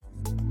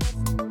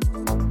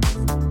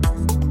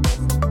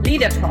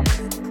Leader Talk.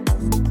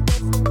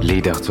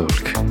 Leader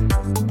Talk.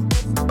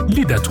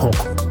 Leader Talk.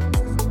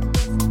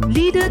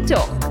 Leader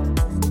Talk.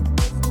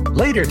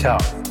 Leader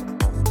Talk.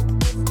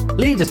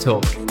 Leader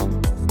Talk.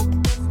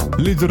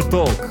 Leader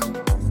Talk.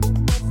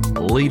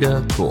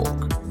 Leader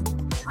Talk.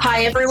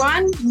 Hi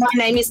everyone, my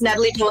name is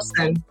Natalie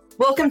Dawson.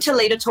 Welcome to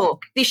Leader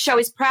Talk. This show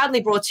is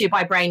proudly brought to you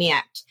by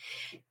Brainiact.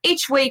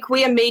 Each week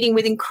we are meeting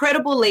with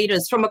incredible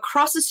leaders from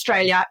across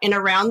Australia and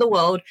around the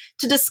world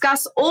to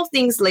discuss all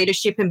things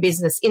leadership and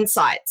business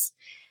insights.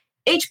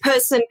 Each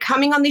person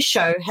coming on this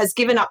show has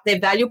given up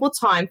their valuable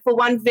time for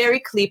one very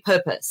clear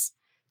purpose: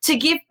 to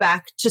give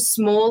back to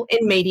small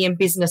and medium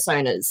business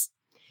owners.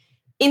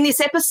 In this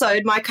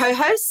episode, my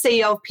co-host,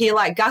 CEO of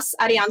Peerlite, Gus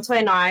Arianto,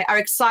 and I are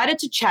excited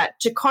to chat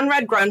to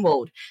Conrad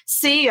Groenewald,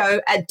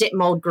 CEO at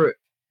Detmold Group.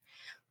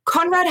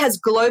 Conrad has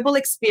global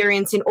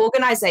experience in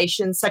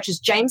organisations such as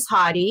James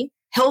Hardie,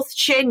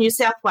 HealthShare New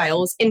South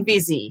Wales, and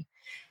Visy.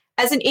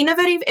 As an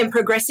innovative and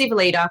progressive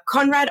leader,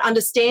 Conrad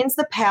understands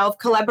the power of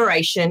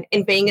collaboration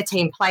and being a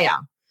team player.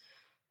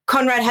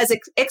 Conrad has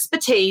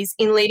expertise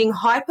in leading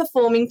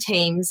high-performing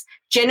teams,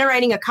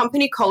 generating a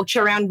company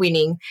culture around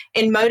winning,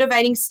 and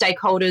motivating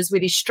stakeholders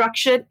with his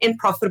structured and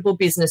profitable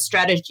business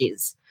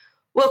strategies.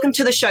 Welcome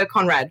to the show,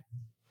 Conrad.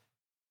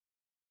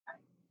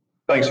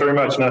 Thanks very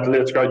much, Natalie.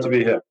 It's great to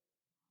be here.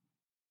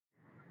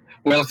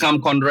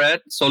 Welcome,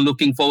 Conrad. So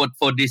looking forward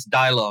for this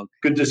dialogue.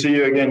 Good to see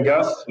you again,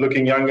 Gus.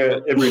 Looking younger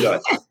every day.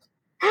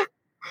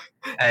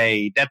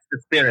 Hey, that's the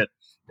spirit.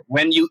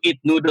 When you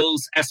eat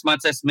noodles as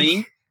much as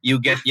me,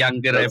 you get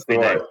younger every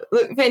day.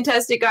 Look,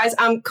 fantastic, guys.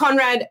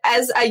 Conrad,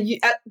 as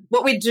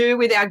what we do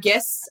with our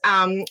guests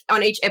on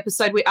each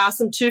episode, we ask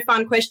them 2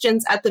 fun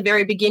questions at the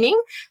very beginning.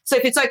 So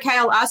if it's okay,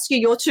 I'll ask you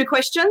your 2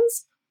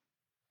 questions.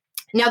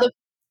 Now, the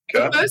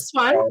first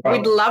one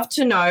we'd love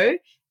to know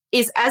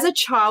is, as a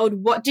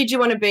child, what did you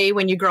want to be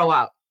when you grow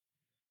up?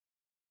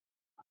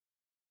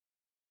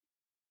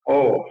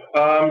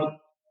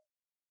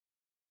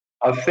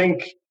 I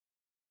think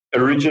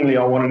originally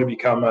I wanted to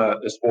become a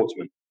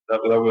sportsman. I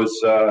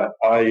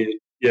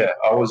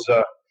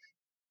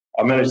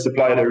managed to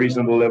play at a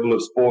reasonable level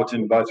of sport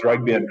in both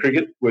rugby and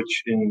cricket,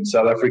 which in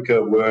South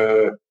Africa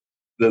were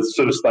the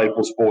sort of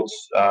staple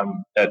sports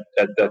at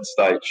that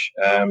stage.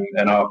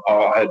 And I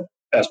had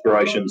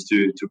aspirations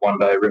to one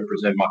day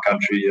represent my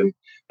country. And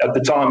at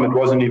the time, it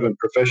wasn't even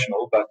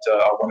professional, but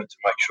I wanted to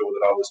make sure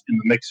that I was in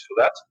the mix for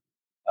that.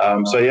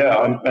 And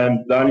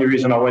the only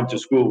reason I went to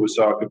school was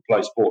so I could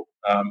play sport.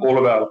 All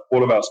of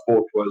our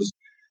sport was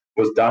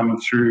done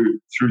through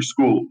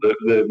school.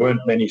 There weren't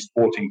many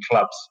sporting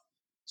clubs.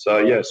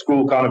 So,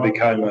 school kind of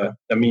became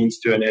a means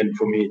to an end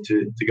for me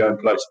to go and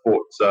play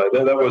sport. So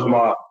that was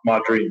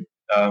my dream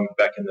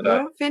back in the day.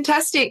 Oh,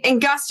 fantastic. And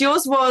Gus,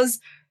 yours was,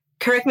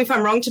 correct me if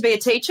I'm wrong, to be a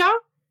teacher?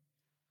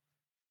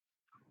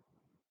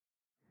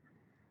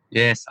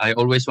 Yes, I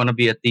always want to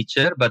be a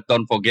teacher, but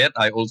don't forget,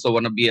 I also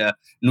want to be a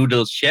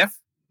noodle chef.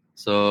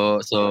 So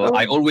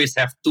I always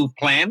have 2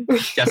 plans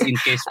just in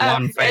case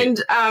one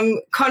fails. And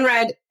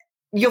Conrad,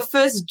 your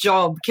first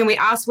job, can we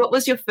ask, what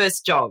was your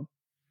first job?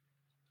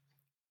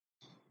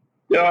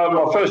 Yeah,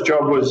 my first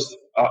job was,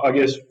 I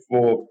guess,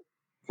 for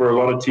a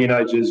lot of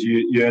teenagers,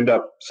 you end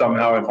up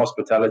somehow in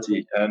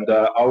hospitality. And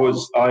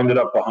I ended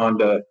up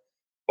behind a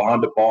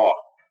bar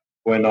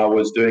when I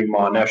was doing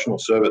my national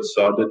service.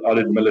 So I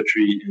did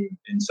military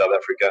in South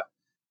Africa.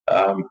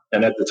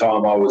 And at the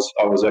time, I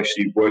was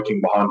actually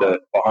working behind a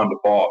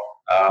bar,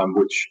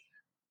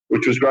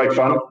 which was great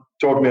fun.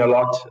 Taught me a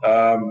lot,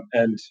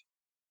 and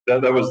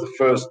that was the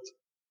first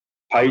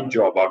paid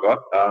job I got.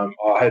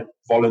 I had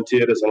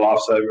volunteered as a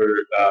lifesaver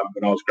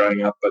when I was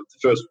growing up, but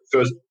the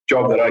first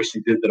job that I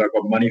actually did that I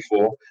got money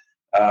for,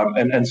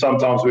 and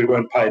sometimes we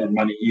weren't paid in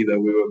money either.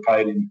 We were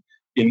paid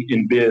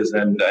in beers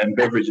and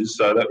beverages.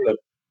 So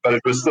but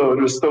it was still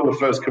the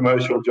first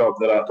commercial job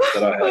that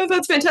I had. Oh,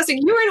 that's fantastic.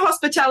 You were in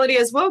hospitality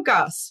as well,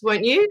 Gus,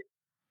 weren't you?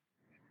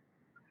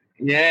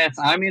 Yes,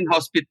 I'm in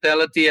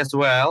hospitality as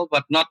well,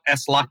 but not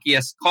as lucky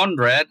as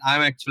Conrad.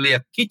 I'm actually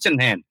a kitchen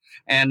hand,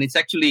 and it's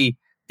actually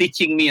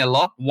teaching me a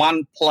lot.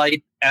 One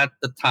plate at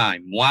a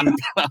time. One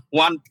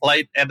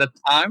plate at a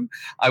time.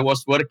 I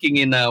was working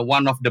in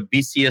one of the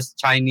busiest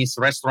Chinese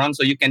restaurants,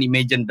 so you can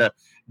imagine the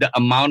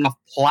amount of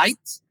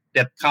plates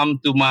that come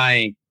to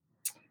my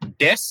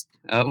desk.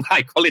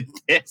 I call it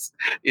desk.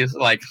 It's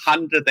like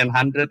 100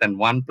 and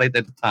 1 plate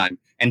at a time,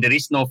 and there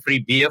is no free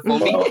beer for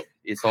me.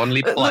 It's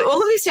only plate. All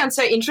of this sounds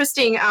so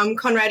interesting,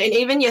 Conrad. And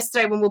even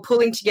yesterday when we were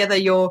pulling together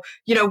your,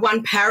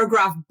 1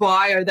 paragraph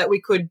bio that we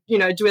could,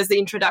 do as the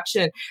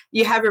introduction,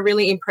 you have a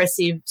really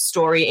impressive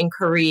story and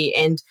career.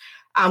 And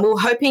we were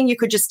hoping you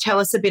could just tell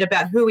us a bit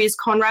about who is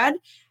Conrad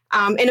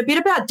and a bit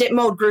about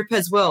Detmold Group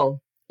as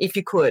well, if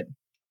you could.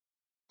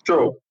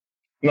 Sure.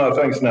 No,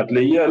 thanks,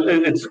 Natalie. Yeah,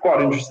 it's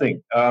quite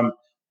interesting. I'm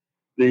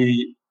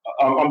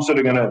sort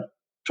of going to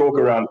talk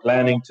around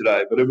planning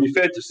today, but it'd be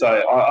fair to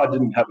say I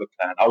didn't have a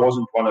plan. I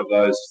wasn't one of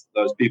those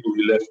people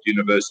who left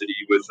university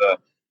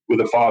with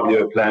a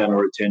 5-year plan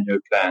or a 10-year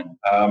plan.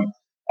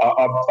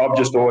 I've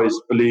just always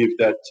believed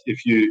that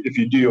if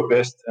you do your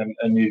best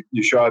and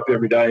you show up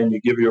every day and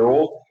you give your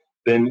all,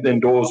 then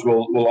doors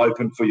will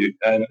open for you,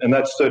 and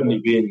that's certainly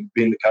been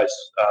the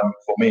case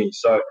for me.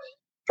 So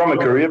from a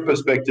career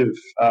perspective,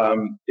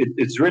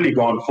 it's really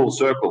gone full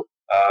circle.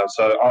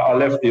 So I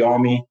left the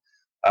army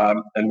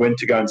and went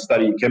to go and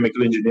study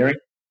chemical engineering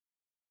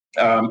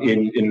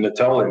in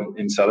Natal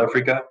in South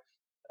Africa,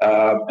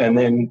 and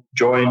then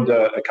joined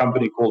a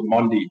company called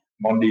Mondi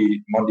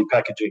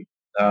Packaging.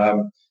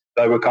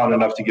 They were kind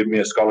enough to give me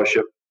a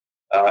scholarship,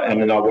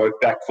 and then I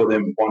worked back for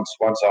them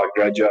once I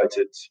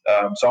graduated.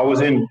 So I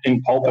was in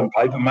pulp and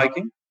paper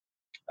making,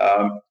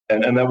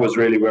 and that was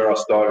really where I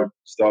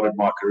started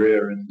my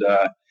career. And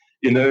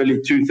in the early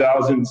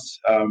 2000s,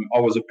 I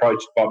was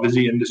approached by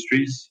Visy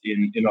Industries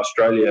in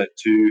Australia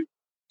to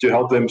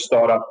help them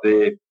start up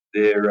their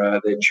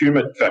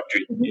tumut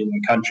factory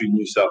in country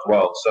New South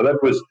Wales. So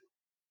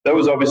that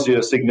was obviously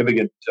a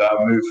significant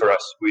move for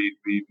us.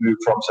 We moved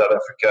from South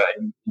Africa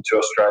into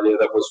Australia.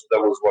 That was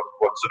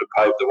what sort of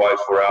paved the way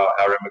for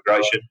our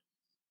immigration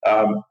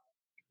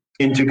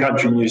into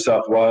country New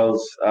South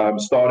Wales,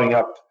 starting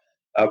up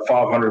a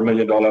 $500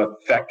 million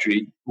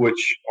factory,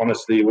 which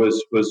honestly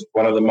was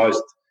one of the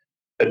most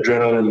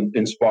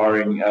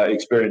adrenaline-inspiring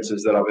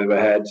experiences that I've ever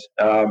had.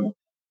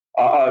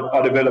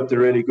 I developed a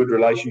really good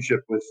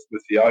relationship with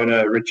the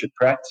owner, Richard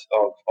Pratt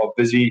of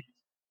Visy.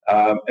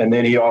 And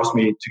then he asked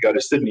me to go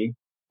to Sydney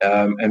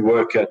and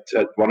work at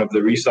one of the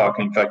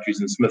recycling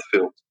factories in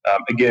Smithfield,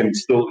 again,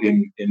 still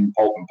in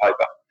pulp and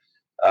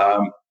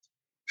paper.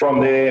 From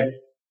there,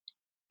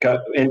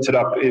 ended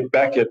up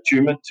back at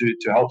Tumut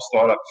to help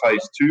start up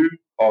phase 2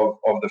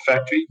 of the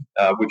factory,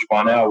 which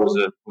by now was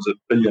a $1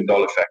 billion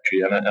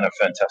factory and a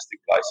fantastic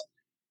place.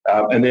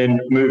 And then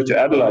moved to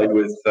Adelaide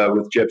with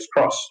Jebbs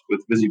Cross,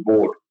 with Visy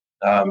Board,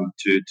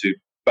 to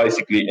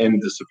basically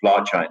end the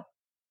supply chain.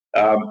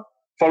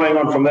 Following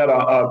on from that,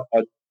 I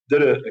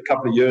did a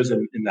couple of years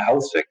in the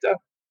health sector,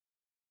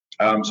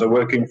 so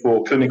working for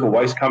a clinical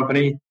waste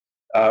company,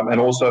 and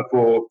also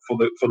for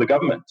the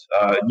government,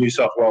 New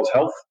South Wales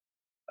Health.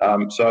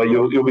 So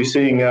you'll be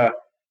seeing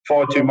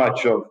far too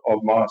much of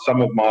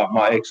some of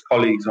my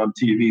ex-colleagues on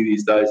TV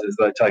these days as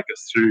they take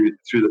us through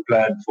the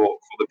plan for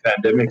the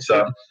pandemic.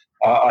 So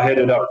I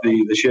headed up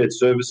the shared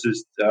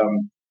services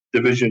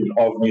division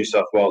of New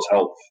South Wales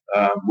Health,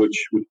 which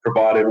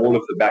provided all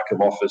of the back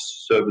of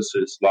office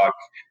services like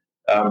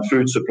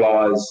food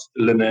supplies,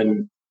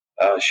 linen,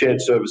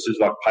 shared services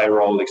like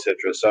payroll, etc.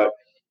 So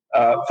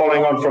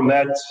following on from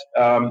that,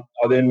 I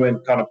then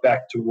went kind of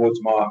back towards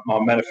my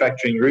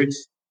manufacturing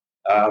roots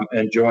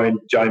and joined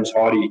James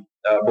Hardie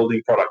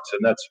Building Products,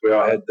 and that's where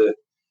I had the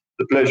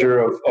pleasure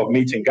of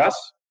meeting Gus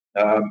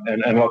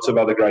and lots of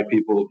other great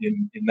people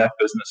in that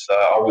business.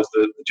 I was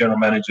the general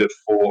manager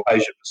for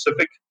Asia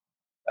Pacific.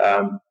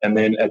 And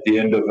then at the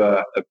end of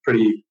a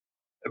pretty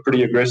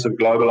aggressive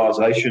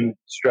globalization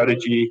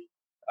strategy,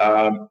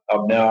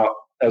 I've now,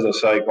 as I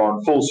say,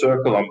 gone full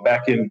circle. I'm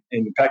back in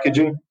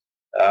packaging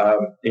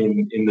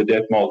in the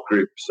Detmold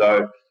Group.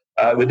 So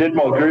the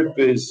Detmold Group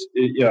is,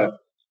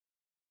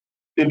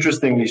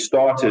 interestingly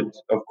started,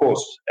 of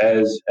course,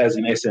 as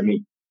an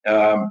SME.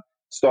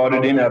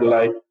 Started in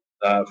Adelaide,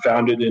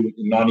 founded in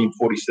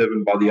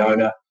 1947 by the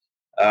owner.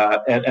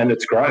 And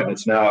it's grown.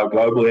 It's now a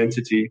global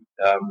entity.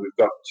 We've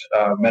got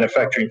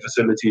manufacturing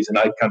facilities in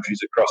 8 countries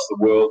across the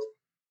world.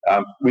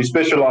 We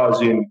specialize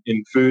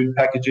in food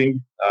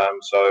packaging,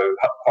 so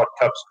hot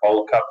cups,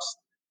 cold cups,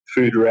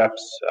 food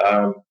wraps,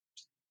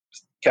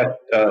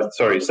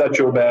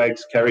 satchel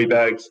bags, carry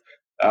bags.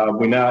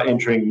 We're now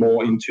entering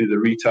more into the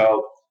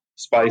retail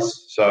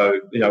space. So,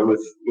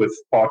 with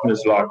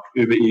partners like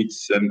Uber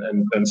Eats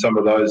and some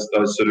of those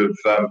sort of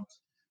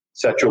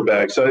satchel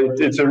bags. So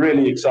it's a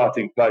really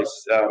exciting place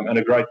and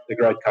a great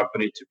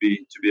company to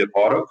be a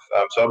part of.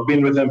 So I've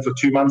been with them for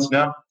 2 months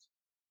now.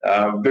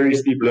 Very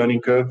steep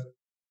learning curve,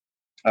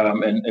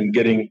 and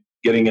getting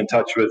in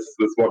touch with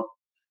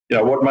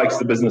what makes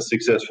the business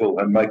successful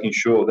and making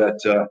sure that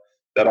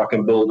I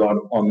can build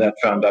on that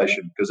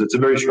foundation, because it's a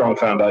very strong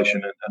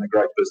foundation and a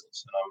great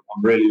business. And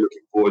I'm really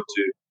looking forward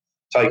to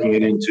taking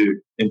it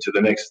into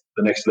the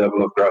next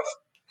level of growth.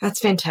 That's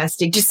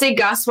fantastic. Do you see,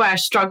 Gus, why I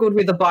struggled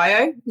with the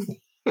bio?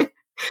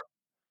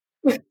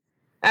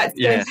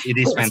 Yes, it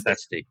is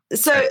fantastic.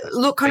 So,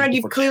 look, Conrad,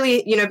 you've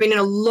clearly, been in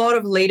a lot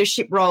of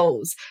leadership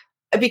roles.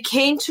 I'd be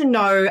keen to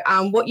know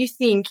what you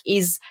think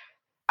is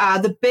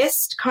the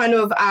best kind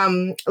of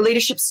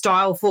leadership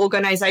style for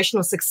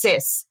organisational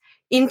success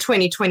in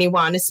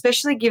 2021,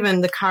 especially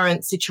given the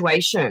current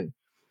situation.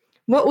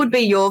 What would be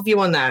your view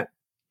on that?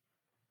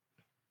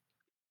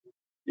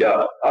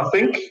 Yeah, I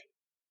think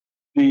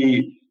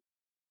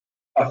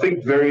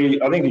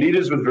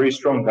leaders with very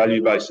strong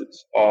value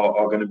bases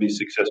are going to be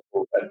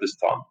successful at this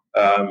time.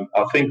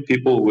 I think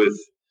people with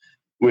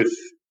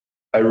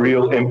a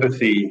real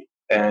empathy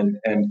and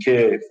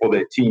care for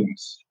their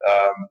teams,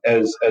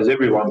 as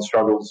everyone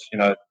struggles.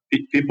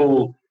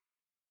 People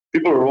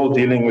are all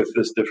dealing with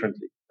this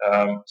differently.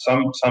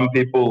 Some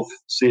people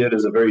see it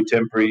as a very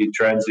temporary,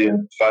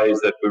 transient phase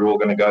that we're all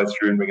going to go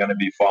through and we're going to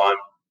be fine.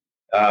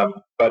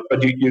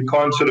 But you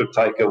can't sort of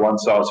take a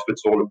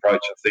one-size-fits-all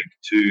approach, I think,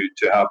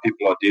 to how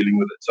people are dealing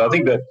with it. So I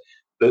think that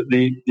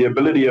the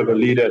ability of a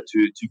leader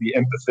to be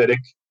empathetic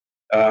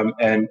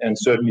and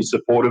certainly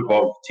supportive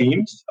of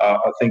teams,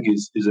 I think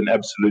is an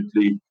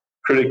absolutely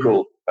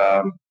critical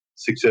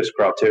success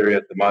criteria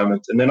at the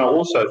moment. And then I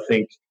also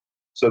think,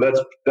 so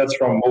that's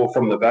from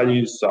the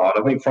values side.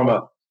 I think from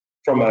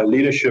a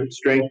leadership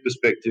strength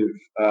perspective,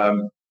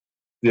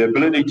 the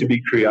ability to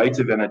be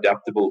creative and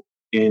adaptable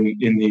in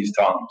these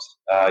times.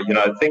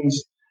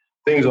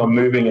 Things are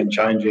moving and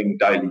changing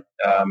daily,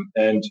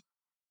 and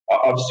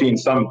I've seen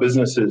some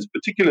businesses,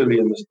 particularly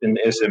in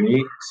the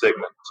SME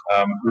segment,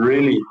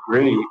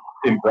 really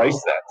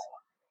embrace that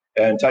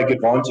and take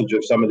advantage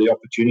of some of the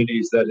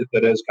opportunities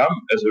that has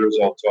come as a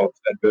result of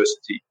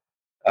adversity.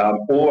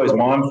 Always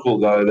mindful,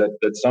 though,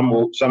 that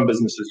some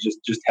businesses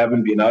just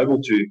haven't been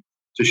able to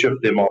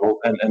shift their model,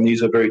 and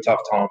these are very tough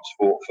times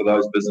for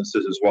those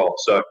businesses as well.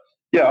 So,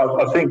 yeah,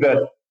 I think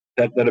that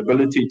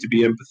ability to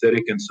be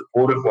empathetic and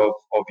supportive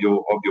of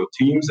your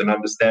teams and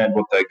understand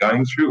what they're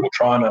going through, or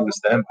try and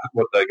understand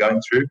what they're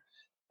going through,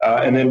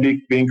 and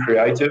then being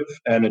creative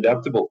and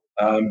adaptable,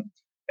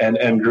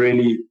 and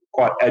really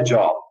quite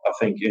agile, I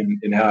think,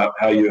 in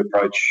how you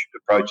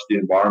approach the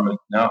environment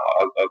now.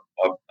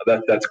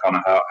 That's kind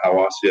of how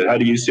I see it. How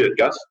do you see it,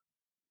 Gus?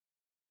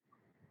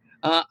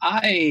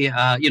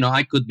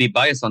 I could be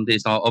biased on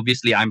this.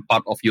 Obviously, I'm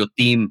part of your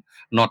team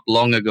not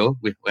long ago.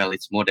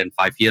 It's more than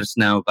 5 years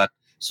now, but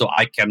so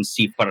I can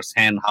see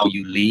firsthand how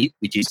you lead,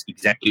 which is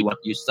exactly what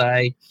you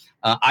say.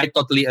 I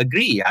totally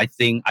agree. I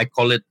think I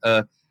call it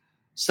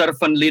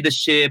servant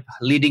leadership,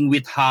 leading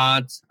with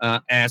heart,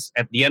 as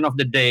at the end of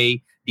the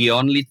day, the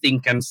only thing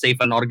can save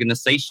an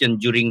organization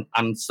during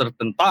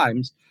uncertain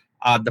times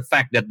are the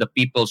fact that the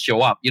people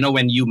show up.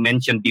 When you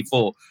mentioned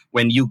before,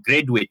 when you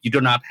graduate, you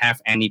do not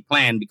have any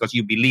plan because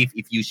you believe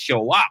if you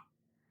show up,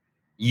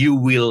 you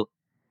will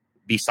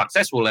be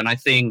successful. And I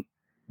think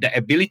the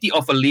ability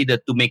of a leader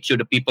to make sure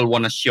the people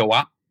want to show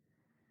up,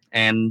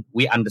 and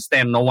we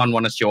understand no one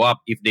want to show up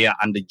if they are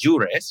under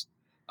duress,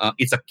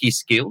 it's a key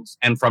skill.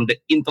 And from the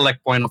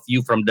intellect point of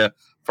view, from the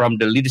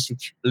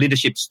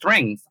leadership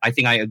strength, I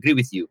think I agree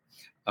with you.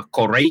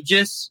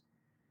 Courageous,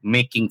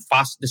 making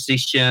fast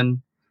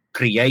decision,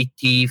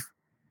 creative,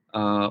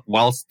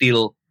 while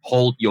still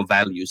hold your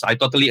values. I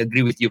totally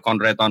agree with you,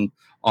 Conrad,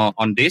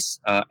 on this.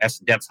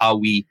 As that's how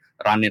we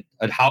run it.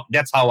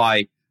 That's how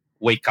I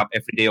wake up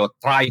every day, or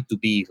try to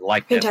be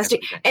like that.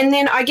 Fantastic. And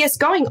then I guess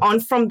going on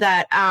from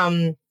that,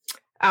 I'll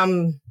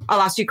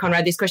ask you,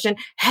 Conrad, this question: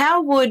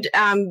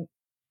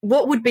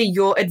 what would be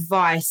your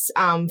advice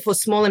for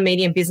small and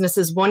medium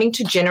businesses wanting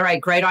to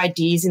generate great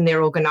ideas in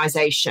their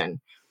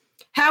organisation?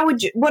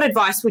 What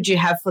advice would you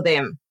have for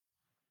them?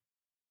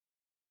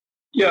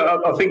 Yeah,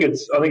 I think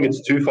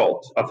it's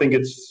twofold. I think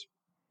it's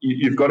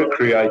you've got to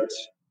create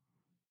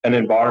an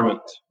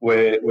environment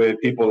where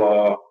people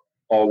are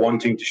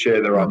wanting to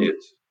share their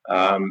ideas,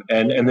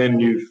 and then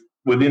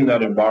within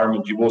that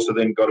environment, you've also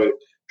then got to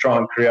try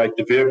and create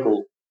the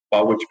vehicle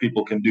by which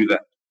people can do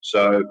that.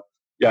 So,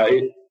 yeah,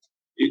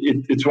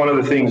 it's one of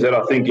the things that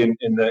I think in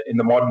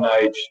the modern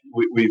age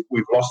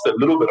we've lost a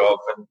little bit of,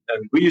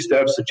 and we used to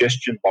have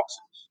suggestion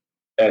boxes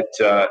at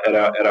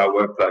our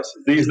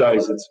workplaces. These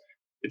days,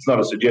 it's not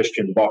a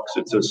suggestion box;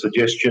 it's a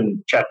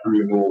suggestion chat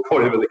room or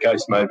whatever the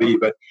case may be.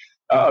 But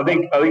I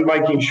think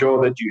making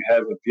sure that you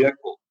have a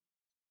vehicle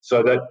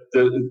so that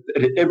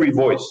every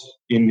voice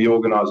in the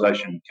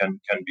organisation can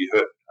be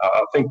heard.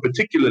 I think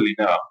particularly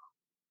now,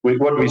 what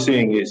we're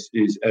seeing is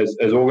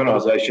as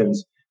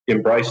organisations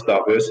embrace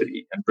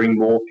diversity and bring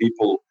more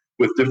people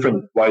with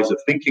different ways of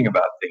thinking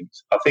about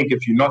things. I think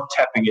if you're not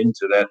tapping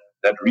into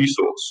that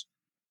resource,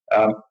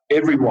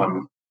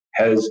 everyone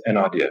has an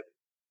idea.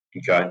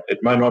 Okay, it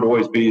may not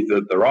always be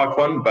the right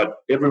one, but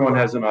everyone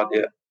has an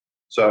idea.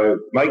 So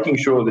making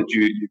sure that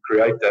you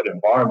create that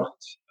environment,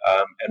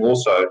 and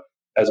also,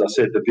 as I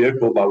said, the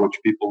vehicle by which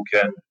people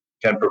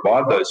can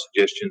provide those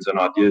suggestions and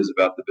ideas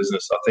about the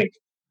business, I think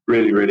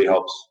really, really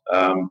helps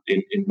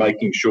in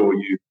making sure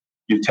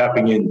you're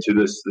tapping into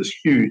this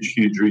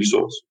huge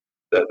resource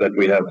that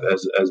we have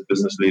as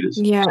business leaders.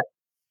 Yeah.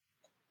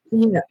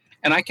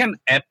 And I can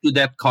add to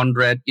that,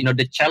 Conrad,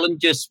 the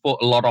challenges for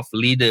a lot of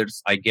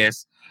leaders, I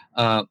guess,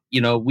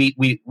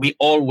 we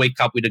all wake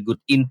up with a good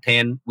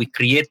intent. We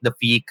create the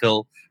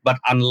vehicle, but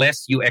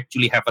unless you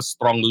actually have a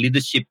strong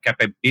leadership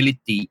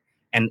capability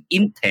and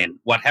intent,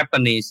 what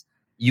happens is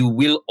you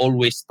will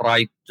always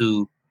try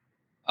to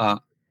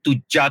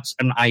judge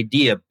an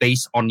idea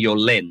based on your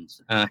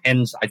lens.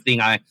 Hence, I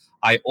think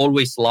I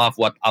always love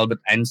what Albert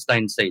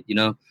Einstein said,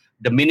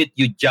 the minute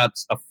you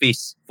judge a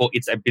fish for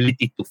its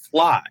ability to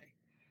fly,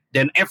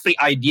 then every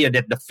idea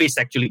that the fish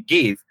actually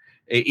gave,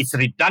 it's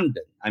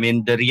redundant. I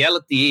mean, the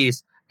reality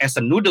is, as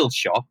a noodle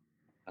shop,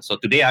 so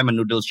today I'm a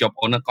noodle shop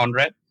owner,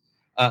 Conrad,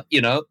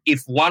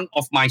 if one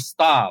of my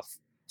staff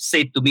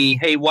said to me,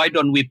 hey, why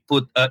don't we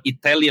put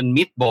Italian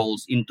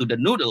meatballs into the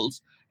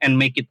noodles and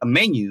make it a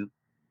menu?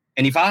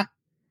 And if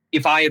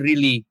I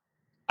really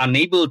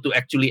unable to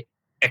actually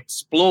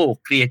explore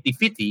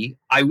creativity,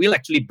 I will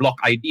actually block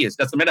ideas.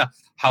 Doesn't matter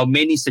how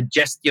many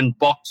suggestion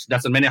box,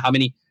 doesn't matter how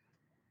many.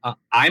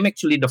 I'm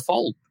actually the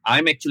fault.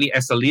 I'm actually,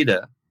 as a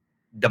leader,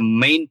 the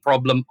main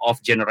problem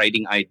of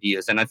generating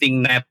ideas. And I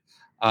think that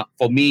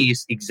for me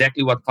is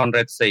exactly what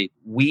Conrad said.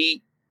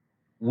 We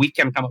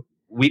can come up,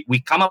 we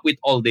come up with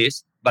all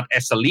this, but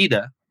as a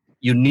leader,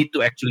 you need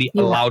to actually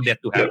allow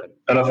that to happen. Yeah.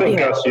 And I think,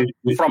 Gus,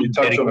 you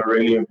touched on a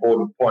really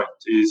important point,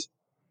 is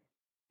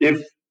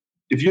if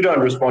you don't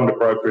respond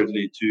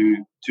appropriately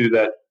to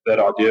that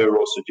idea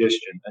or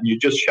suggestion, and you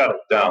just shut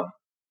it down,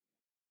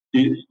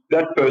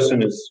 that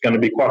person is going to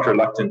be quite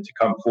reluctant to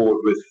come forward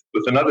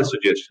with another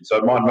suggestion. So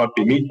it might not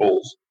be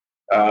meatballs,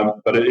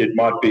 but it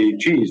might be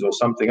cheese or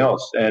something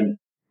else. And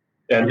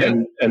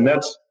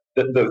that's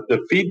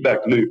the feedback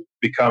loop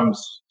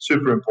becomes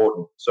super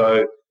important.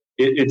 So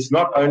it's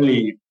not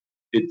only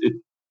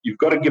you've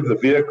got to give the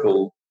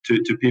vehicle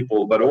to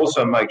people, but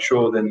also make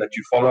sure then that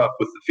you follow up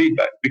with the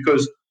feedback.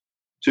 Because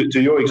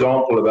to your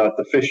example about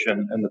the fish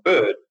and the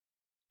bird,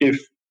 if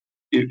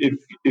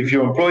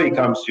your employee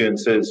comes to you and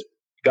says,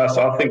 Gus,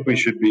 I think we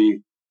should be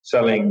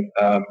selling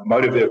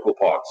motor vehicle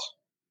parts,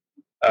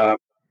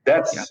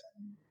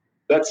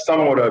 that's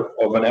somewhat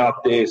of an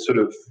out there sort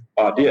of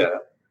idea.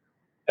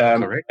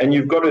 And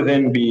you've got to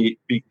then be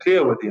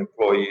clear with the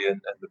employee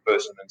and the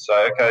person and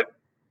say, okay,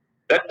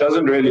 that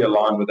doesn't really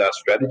align with our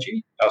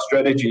strategy. Our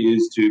strategy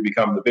is to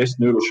become the best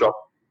noodle shop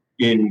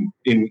in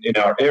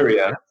our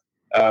area.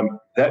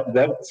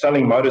 That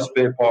selling motor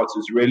spare parts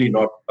is really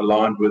not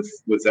aligned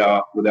with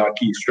our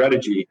key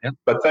strategy. Yeah.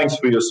 But thanks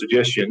for your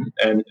suggestion.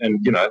 And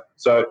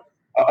so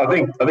I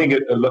think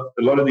a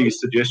lot of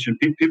these suggestions,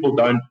 people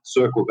don't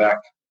circle back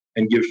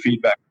and give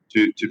feedback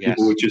to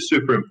people, which is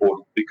super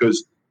important,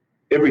 because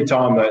every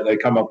time they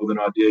come up with an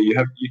idea,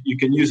 you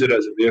can use it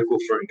as a vehicle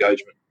for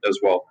engagement as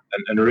well,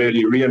 and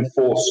really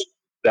reinforce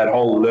that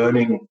whole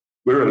learning.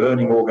 We're a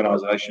learning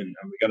organization,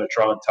 and we're going to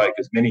try and take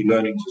as many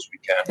learnings as we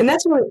can. And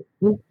that's what.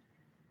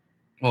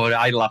 Oh,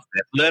 I love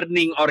that.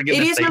 Learning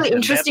organization. It is really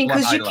interesting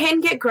because you can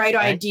get great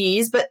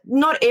ideas, but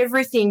not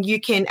everything you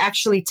can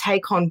actually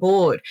take on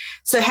board.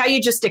 So how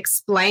you just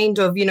explained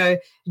of,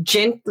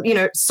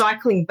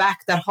 cycling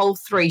back that whole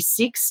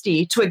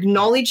 360 to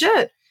acknowledge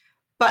it,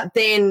 but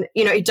then,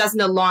 it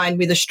doesn't align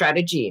with a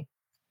strategy.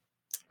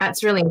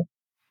 That's really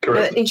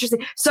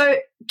interesting. So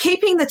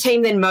keeping the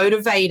team then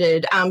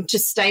motivated to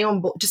stay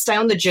on board, to stay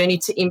on the journey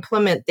to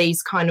implement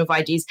these kind of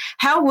ideas,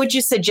 how would you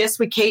suggest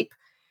we keep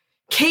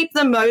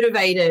them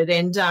motivated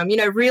and,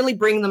 really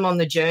bring them on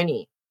the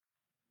journey?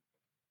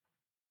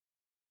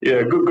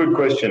 Yeah, good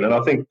question. And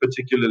I think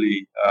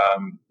particularly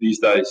these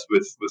days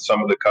with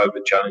some of the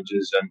COVID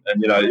challenges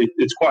and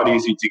it's quite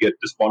easy to get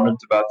despondent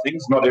about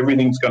things. Not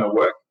everything's going to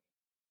work.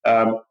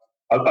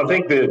 I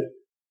think that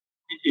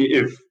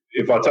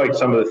if I take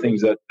some of the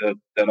things that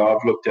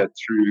I've looked at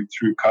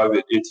through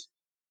COVID, it's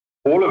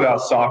all of our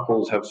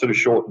cycles have sort of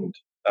shortened.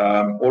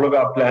 All of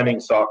our planning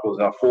cycles,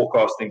 our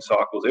forecasting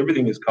cycles,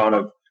 everything is kind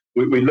of,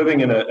 we're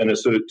living in a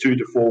sort of 2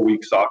 to 4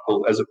 week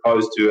cycle as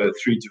opposed to a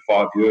 3 to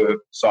 5 year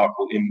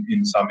cycle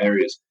in some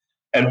areas.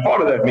 And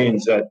part of that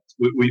means that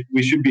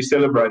we should be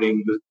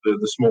celebrating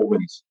the small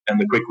wins and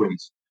the quick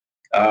wins.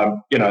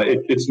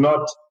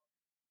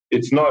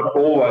 It's not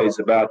always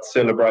about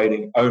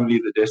celebrating only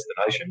the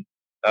destination.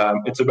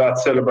 It's about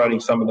celebrating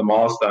some of the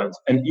milestones.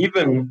 And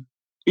even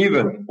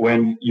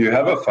when you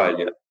have a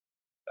failure,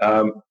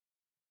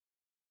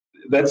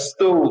 that's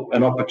still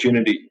an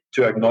opportunity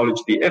to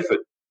acknowledge the effort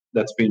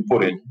that's been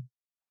put in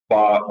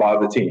by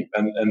the team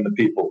and the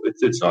people.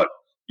 It's not,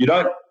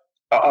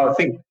 I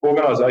think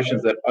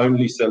organizations that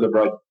only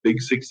celebrate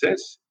big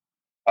success,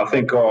 I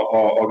think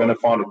are going to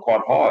find it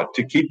quite hard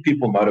to keep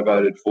people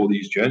motivated for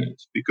these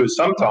journeys, because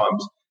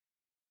sometimes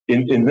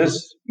in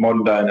this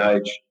modern day and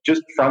age,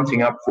 just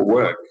fronting up for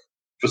work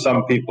for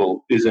some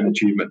people is an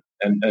achievement.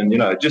 And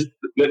just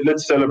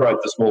let's celebrate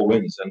the small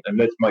wins and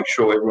let's make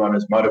sure everyone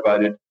is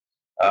motivated,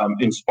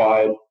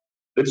 inspired.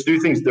 Let's do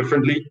things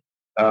differently.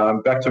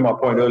 Back to my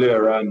point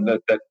earlier around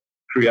that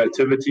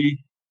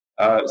creativity.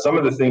 Some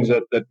of the things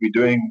that we're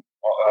doing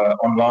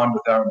online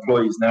with our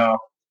employees now,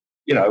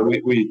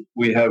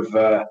 we have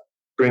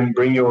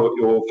bring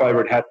your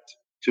favorite hat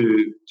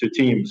to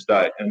Teams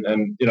Day,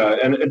 and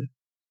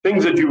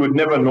things that you would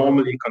never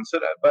normally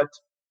consider. But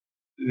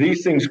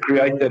these things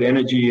create that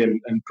energy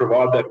and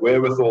provide that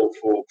wherewithal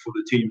for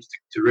the teams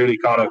to really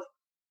kind of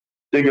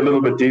dig a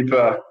little bit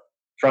deeper,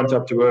 front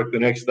up to work the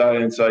next day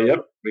and say,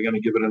 yep, we're going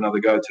to give it another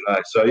go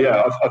today. So,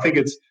 yeah, I think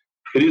it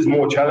is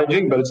more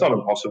challenging, but it's not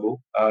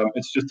impossible.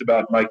 It's just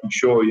about making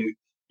sure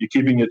you're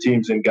keeping your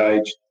teams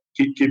engaged,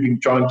 keeping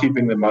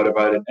them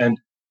motivated, and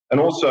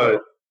also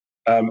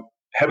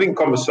having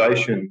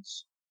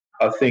conversations,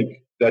 I think,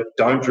 that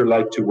don't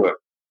relate to work.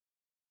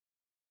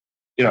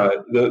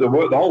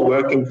 The whole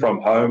working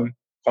from home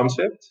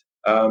concept,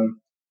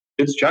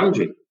 it's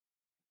challenging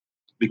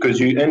because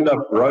you end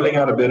up rolling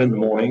out of bed in the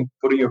morning,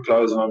 putting your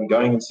clothes on,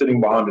 going and sitting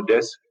behind a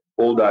desk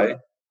all day,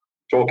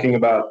 talking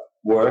about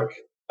work.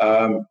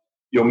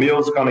 Your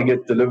meals kind of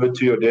get delivered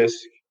to your desk.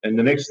 And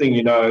the next thing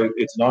you know,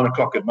 it's 9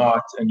 o'clock at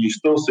night and you're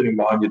still sitting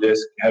behind your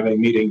desk having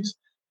meetings.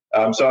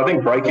 So I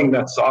think breaking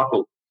that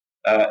cycle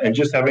and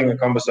just having a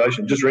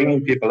conversation, just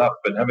ringing people up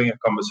and having a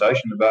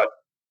conversation about,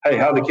 hey,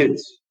 how are the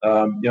kids?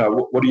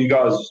 What are you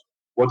guys,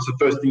 what's the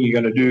first thing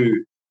you're going to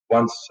do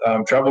once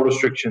travel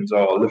restrictions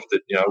are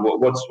lifted?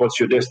 What's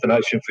your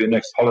destination for your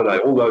next holiday?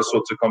 All those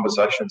sorts of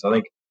conversations. I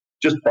think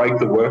just break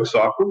the work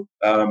cycle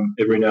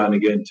every now and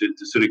again to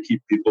sort of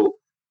keep people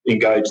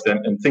engaged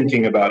and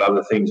thinking about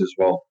other things as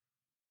well.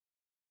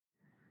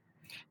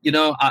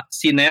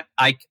 CNET,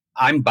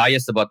 I'm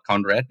biased about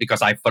Conrad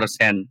because I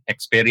firsthand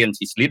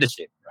experienced his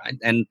leadership, right?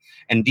 And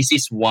this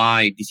is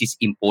why this is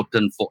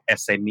important for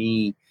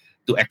SME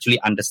to actually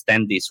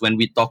understand this. When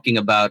we're talking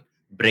about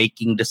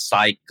breaking the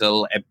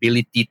cycle,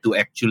 ability to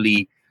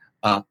actually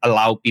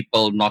allow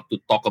people not to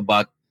talk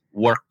about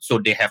work so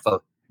they have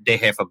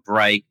a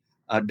break.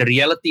 The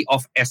reality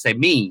of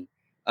SME,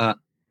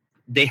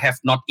 they have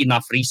not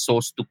enough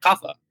resource to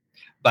cover.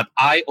 But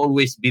I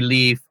always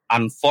believe,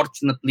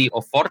 unfortunately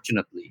or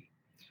fortunately,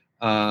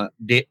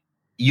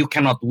 you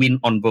cannot win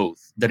on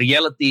both. The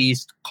reality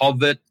is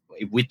COVID,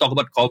 if we talk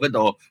about COVID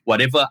or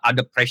whatever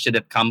other pressure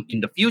that come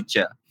in the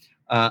future,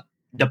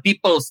 the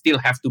people still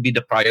have to be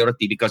the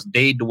priority because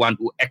they the one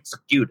who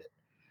execute it.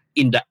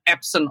 In the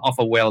absence of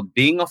a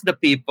well-being of the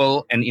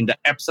people and in the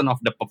absence of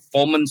the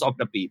performance of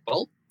the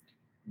people,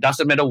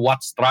 doesn't matter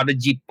what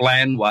strategy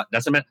plan,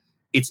 doesn't matter.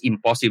 It's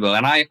impossible.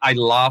 And I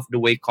love the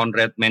way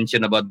Conrad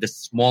mentioned about the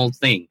small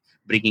thing,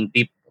 bringing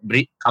people,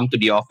 come to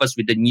the office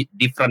with the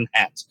different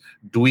hats,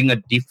 doing a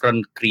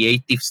different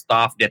creative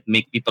stuff that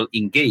make people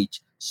engage.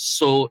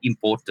 So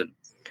important.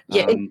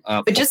 Yeah,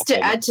 but just to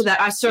add to that,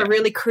 I saw a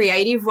really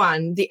creative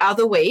one the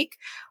other week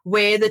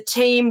where the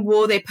team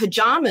wore their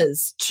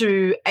pajamas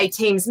to a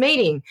Teams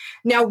meeting.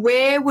 Now,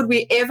 where would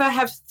we ever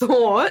have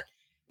thought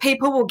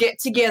people will get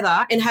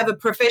together and have a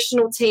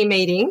professional team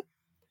meeting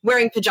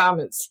wearing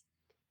pajamas?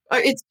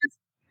 It's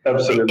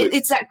absolutely.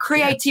 It's that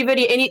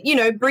creativity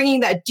and bringing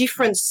that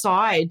different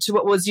side to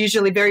what was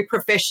usually very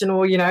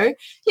professional. You know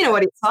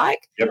what it's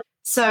like. Yep.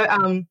 So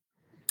and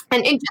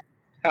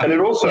it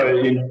also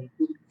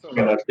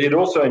it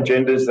also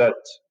engenders that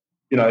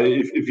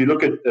if you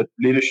look at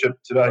leadership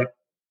today,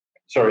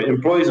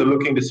 employees are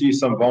looking to see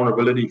some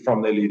vulnerability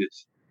from their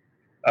leaders.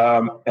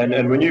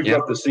 And when you've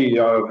got the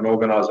CEO of an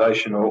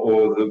organization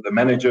or the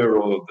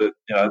manager or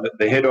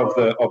the head of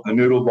the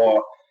noodle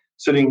bar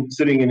sitting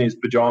in his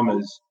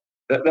pajamas,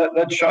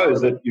 that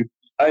shows that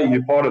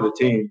you're part of the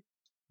team.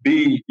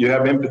 B, you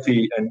have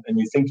empathy and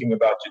you're thinking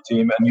about your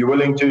team and you're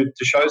willing to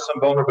show some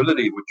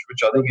vulnerability,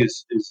 which I think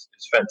is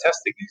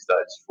fantastic these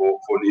days for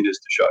leaders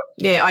to show.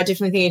 Yeah, I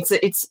definitely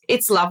think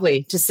it's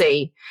lovely to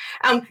see.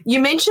 You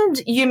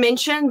mentioned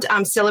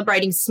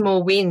celebrating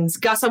small wins.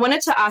 Gus, I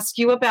wanted to ask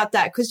you about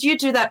that because you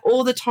do that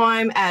all the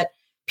time at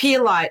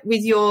Peerlight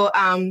with your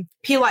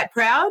Peerlight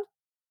Proud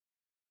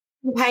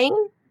campaign.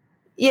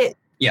 Yeah.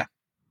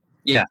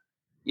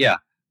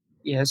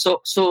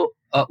 So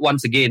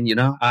once again,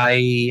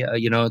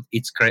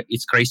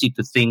 it's crazy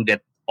to think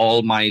that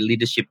all my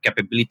leadership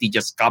capability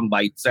just come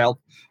by itself.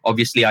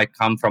 Obviously, I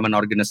come from an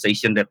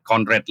organization that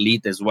Conrad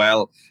lead as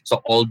well.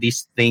 So all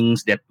these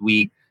things that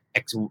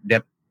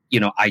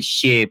I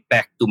share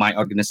back to my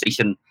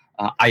organization,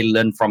 I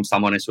learn from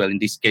someone as well. In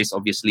this case,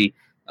 obviously,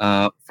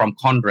 from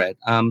Conrad.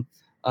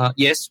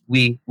 Yes,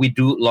 we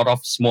do a lot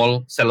of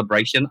small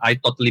celebration. I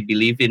totally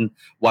believe in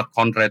what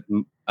Conrad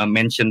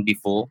mentioned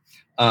before.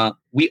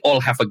 We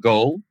all have a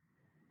goal.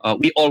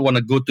 We all want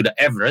to go to the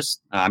Everest.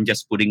 I'm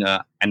just putting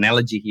an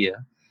analogy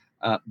here.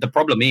 The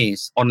problem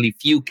is only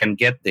few can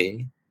get there.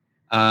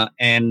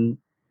 And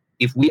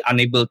if we are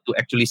unable to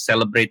actually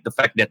celebrate the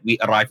fact that we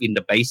arrive in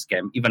the base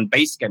camp, even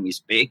base camp is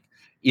big,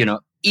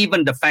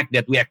 even the fact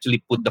that we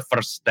actually put the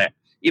first step,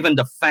 even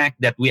the fact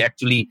that we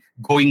actually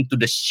going to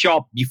the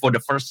shop before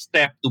the first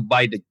step to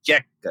buy the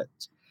jacket.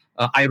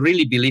 I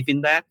really believe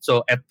in that.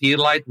 So at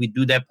Peerlight, we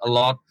do that a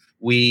lot.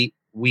 We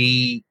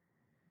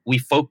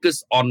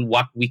focus on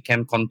what we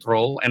can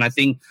control. And I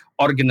think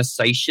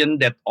organization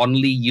that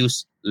only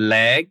use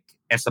lag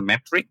as a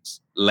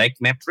lag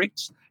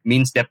metrics,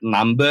 means that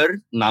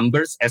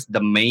numbers as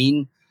the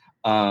main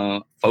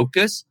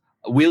focus,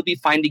 will be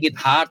finding it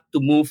hard to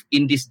move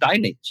in this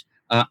dynamic.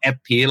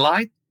 At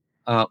Peerlight,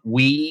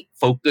 we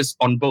focus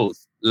on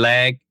both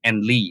lag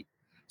and lead.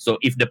 So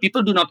if the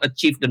people do not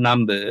achieve the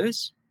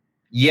numbers,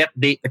 yet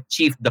they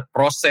achieve the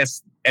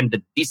process and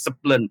the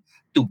discipline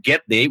to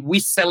get there, we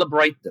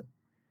celebrate them.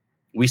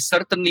 We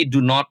certainly do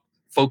not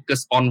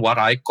focus on what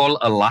I call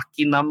a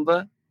lucky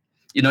number.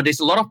 There's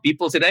a lot of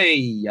people say,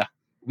 hey,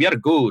 we are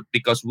good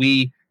because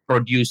we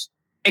produce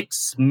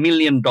X $1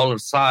 million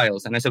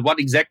sales. And I said, what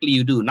exactly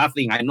you do?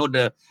 Nothing. I know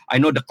the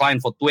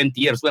client for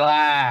 20 years. Well,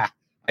 I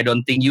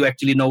don't think you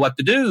actually know what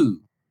to do.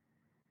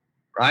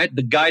 Right?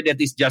 The guy that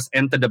is just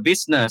entered the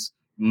business,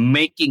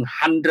 making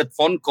 100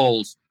 phone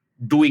calls,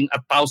 doing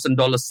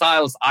 $1,000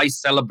 sales, I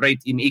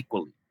celebrate him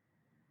equally.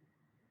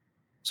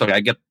 Sorry,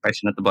 I get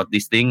passionate about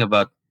this thing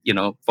about,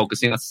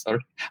 focusing on, sorry.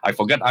 I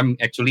forgot I'm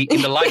actually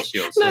in the live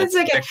show. So no, it's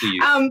okay. Back to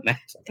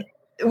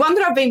you. one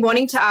that I've been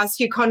wanting to ask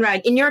you,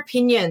 Conrad, in your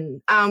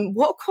opinion,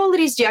 what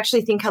qualities do you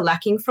actually think are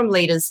lacking from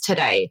leaders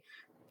today?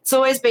 It's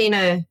always been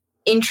an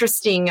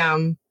interesting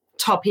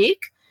topic,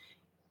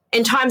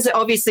 and times are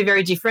obviously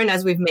very different,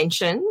 as we've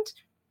mentioned.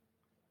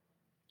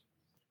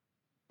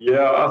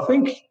 Yeah, I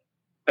think,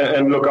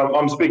 and look,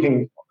 I'm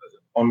speaking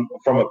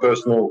from a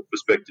personal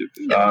perspective.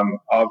 Yeah.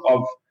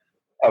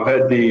 I've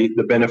had the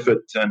benefit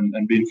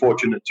and been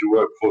fortunate to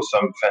work for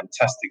some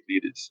fantastic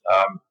leaders.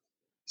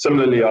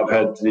 Similarly, I've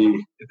had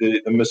the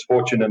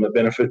misfortune and the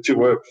benefit to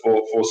work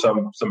for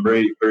some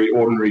very, very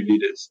ordinary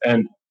leaders.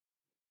 And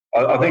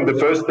I think the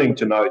first thing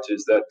to note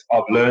is that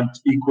I've learned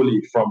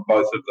equally from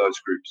both of those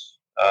groups,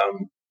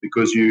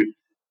 because you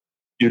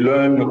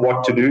learn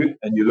what to do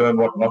and you learn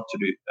what not to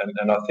do.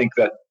 And I think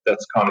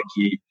that's kind of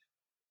key.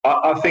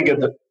 I think at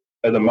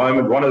the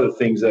moment, one of the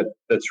things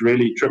that's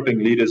really tripping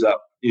leaders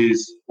up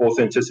is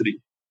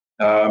authenticity.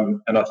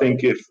 And I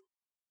think if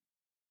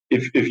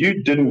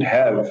you didn't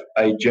have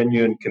a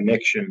genuine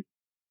connection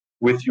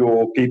with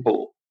your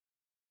people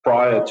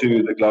prior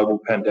to the global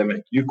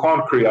pandemic, you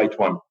can't create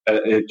one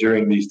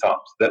during these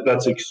times.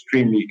 That's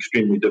extremely,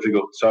 extremely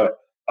difficult. So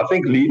I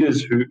think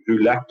leaders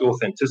who lacked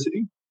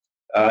authenticity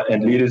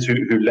and leaders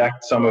who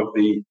lacked some of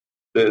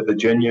the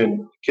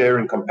genuine care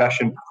and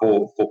compassion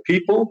for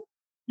people,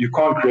 you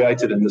can't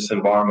create it in this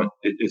environment.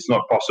 It's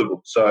not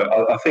possible. So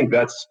I think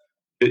that's,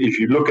 if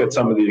you look at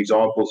some of the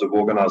examples of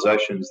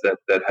organizations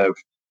that have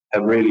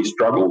really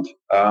struggled,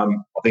 I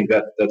think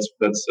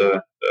that's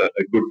a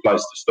good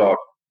place to start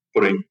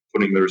putting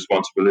the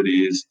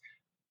responsibility is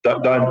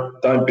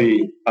don't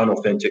be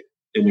unauthentic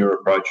in your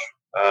approach,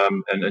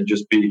 and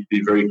just be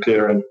very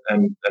clear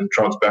and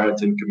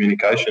transparent in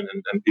communication,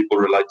 and people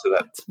relate to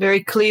that. It's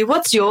very clear.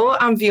 What's your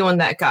view on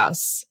that,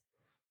 Gus?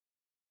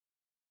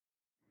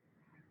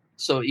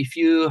 So if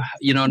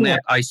Nat,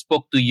 I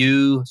spoke to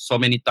you so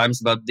many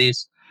times about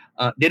this.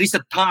 There is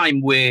a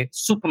time where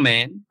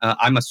Superman,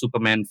 I'm a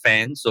Superman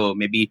fan, so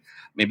maybe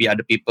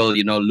other people,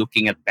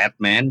 looking at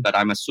Batman, but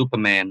I'm a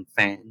Superman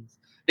fan.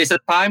 There's a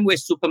time where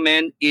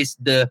Superman is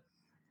the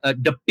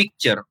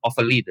picture of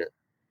a leader,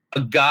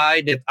 a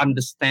guy that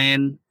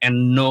understands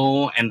and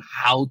know and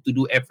how to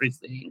do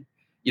everything.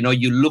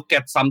 You look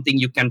at something,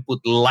 you can put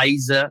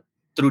laser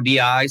through the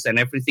eyes and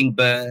everything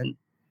burn.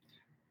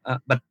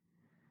 But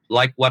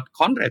like what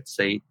Conrad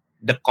said,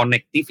 the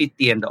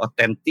connectivity and the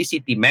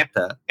authenticity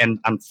matter. And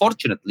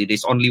unfortunately,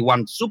 there's only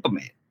one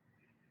Superman.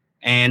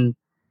 And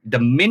the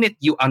minute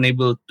you are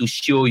unable to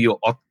show your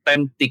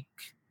authentic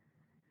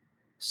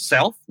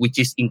self, which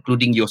is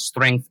including your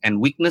strength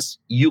and weakness,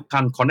 you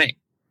can't connect.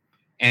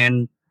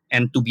 And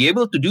to be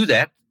able to do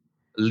that,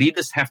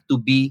 leaders have to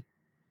be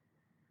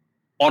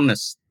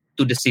honest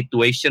to the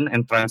situation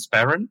and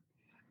transparent,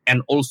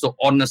 and also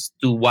honest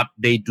to what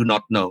they do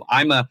not know.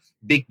 I'm a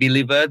big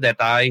believer that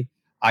I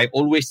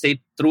always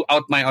say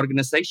throughout my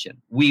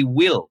organization, we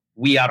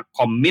are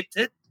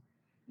committed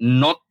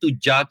not to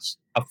judge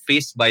a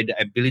fish by the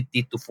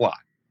ability to fly.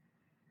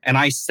 And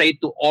I say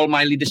to all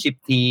my leadership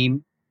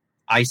team,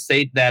 I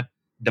say that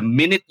the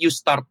minute you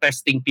start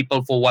testing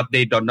people for what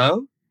they don't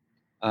know,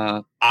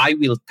 I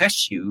will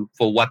test you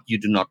for what you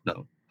do not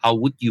know. How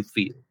would you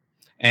feel?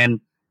 And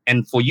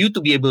for you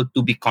to be able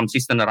to be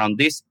consistent around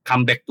this,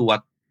 come back to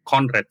what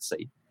Conrad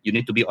said. You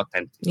need to be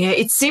authentic. Yeah,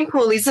 it's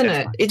simple, isn't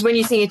it? It's when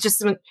you think it's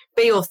just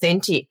be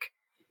authentic.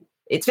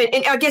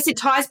 And I guess it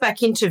ties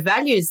back into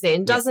values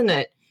then, doesn't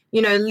it?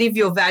 Live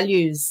your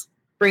values,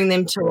 bring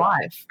them to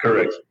life.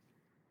 Correct.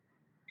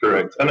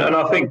 And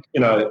I think,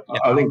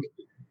 I think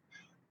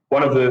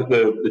one of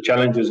the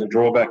challenges and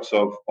drawbacks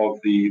of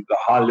the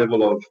high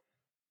level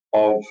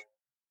of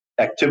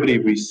activity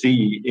we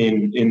see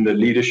in the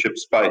leadership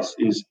space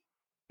is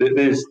that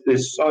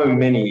there's so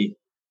many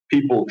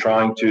people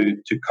trying to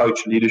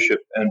coach leadership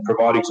and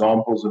provide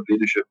examples of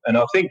leadership. And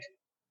I think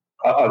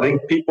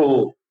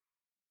people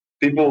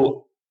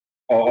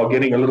are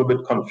getting a little bit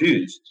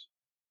confused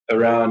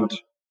around,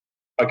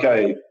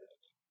 okay,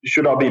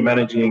 should I be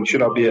managing?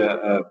 Should I be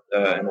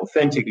an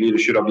authentic leader?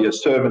 Should I be a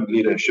servant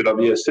leader? Should I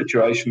be a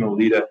situational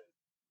leader?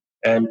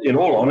 And in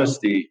all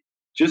honesty,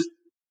 just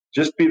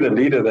be the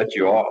leader that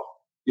you are.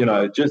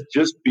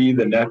 Just be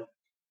the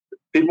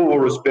people will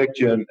respect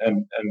you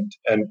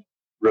and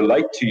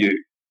relate to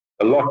you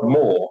a lot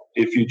more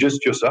if you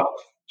just yourself.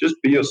 Just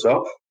be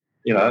yourself.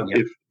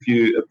 If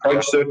you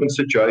approach certain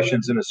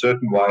situations in a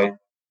certain way,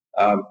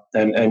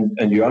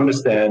 and you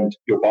understand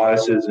your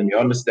biases and you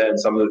understand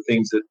some of the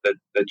things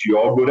that you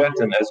are good at,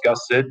 and as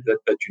Gus said,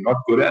 that you're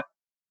not good at,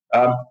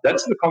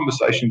 that's the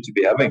conversation to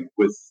be having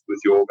with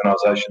your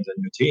organizations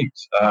and your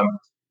teams.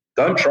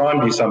 Don't try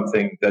and be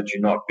something that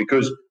you're not,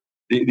 because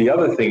the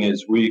other thing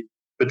is, we,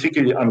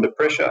 particularly under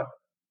pressure,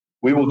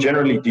 we will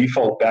generally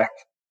default back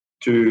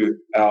to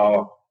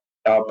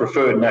our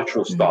preferred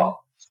natural style.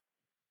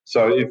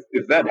 So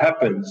if that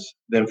happens,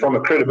 then from a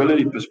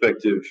credibility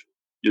perspective,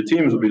 your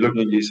teams will be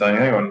looking at you saying,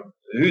 hang on,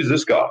 who's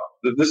this guy?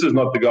 This is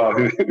not the guy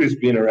who's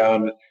been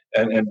around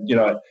and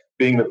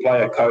being the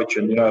player coach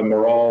and,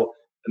 morale.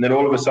 And then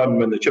all of a sudden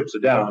when the chips are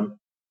down,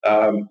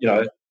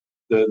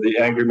 the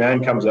angry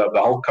man comes out, the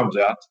Hulk comes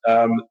out.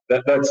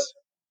 That's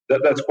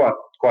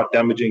quite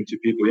damaging to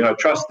people.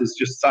 Trust is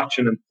just such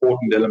an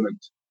important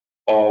element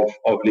of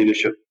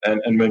leadership,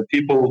 and when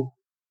people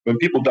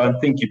don't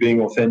think you're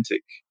being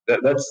authentic,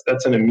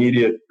 that's an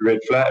immediate red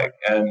flag.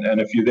 And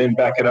if you then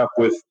back it up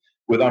with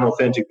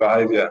unauthentic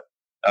behavior,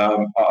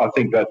 I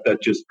think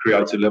that just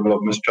creates a level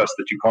of mistrust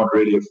that you can't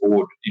really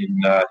afford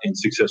in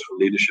successful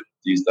leadership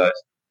these days.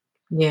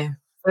 Yeah,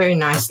 very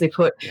nicely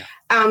put.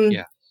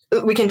 Yeah.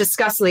 We can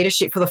discuss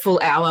leadership for the full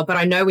hour, but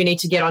I know we need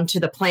to get onto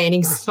the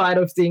planning side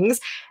of things.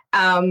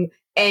 And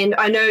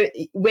I know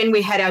when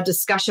we had our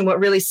discussion, what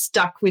really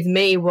stuck with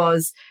me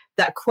was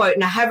that quote,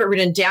 and I have it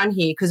written down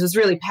here because it was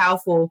really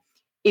powerful.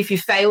 If you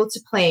fail to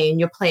plan,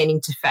 you're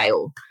planning to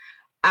fail.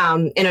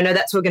 And I know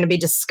that's what we're going to be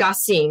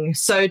discussing.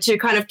 So to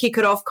kind of kick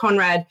it off,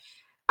 Conrad,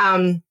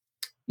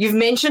 you've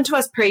mentioned to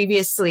us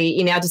previously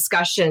in our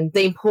discussion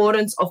the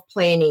importance of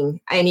planning,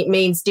 and it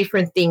means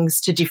different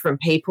things to different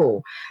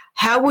people.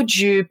 How would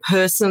you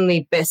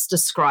personally best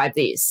describe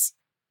this?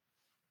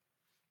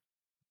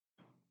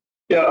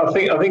 Yeah, I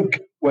think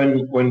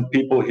when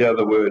people hear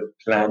the word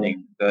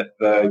planning, that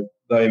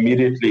they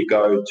immediately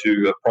go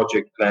to a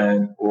project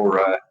plan or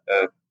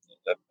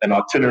an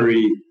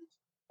itinerary,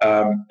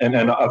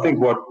 and I think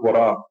what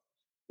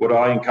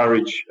I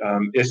encourage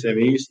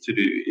SMEs to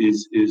do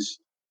is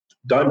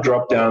don't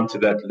drop down to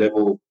that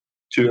level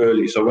too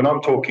early. So when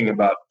I'm talking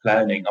about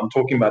planning, I'm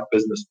talking about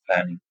business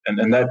planning,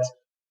 and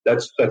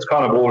that's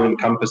kind of all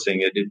encompassing.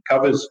 It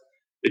covers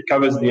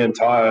the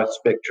entire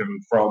spectrum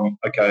from,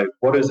 okay,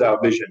 what is our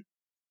vision?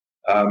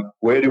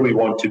 Where do we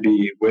want to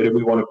be? Where do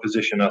we want to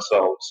position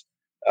ourselves?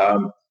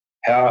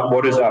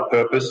 What is our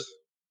purpose?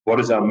 What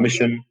is our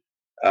mission?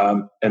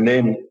 And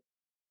then,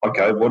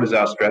 okay, what is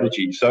our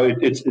strategy? So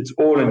it's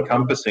all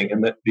encompassing,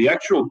 and the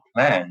actual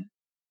plan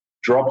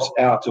drops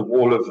out of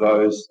all of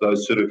those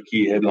sort of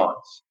key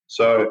headlines.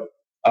 So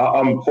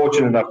I'm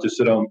fortunate enough to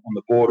sit on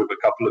the board of a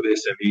couple of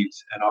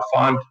SMEs, and I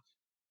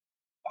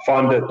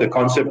find that the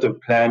concept of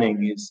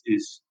planning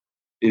is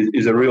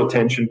a real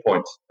tension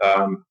point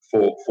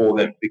for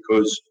them,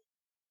 because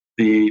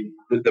the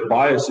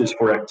bias is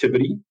for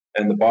activity,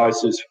 and the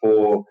bias is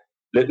for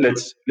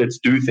let's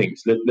do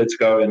things, let's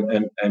go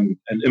and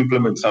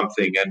implement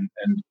something,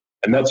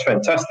 and that's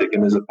fantastic,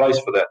 and there's a place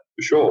for that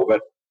for sure.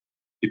 But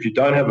if you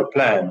don't have a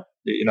plan,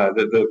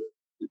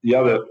 the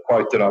other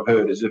quote that I've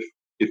heard is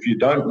if you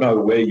don't know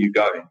where you're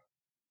going,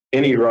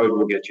 any road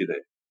will get you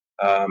there.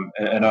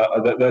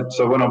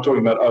 So when I'm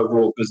talking about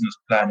overall business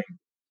planning,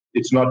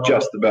 it's not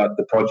just about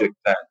the project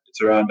plan. It's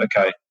around,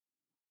 okay,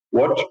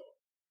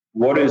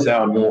 what is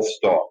our North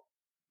Star?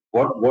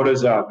 What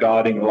is our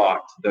guiding light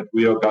that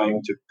we are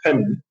going to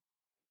pin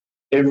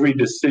every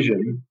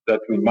decision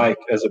that we make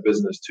as a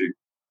business to?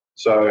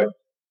 So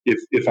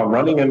if I'm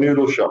running a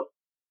noodle shop,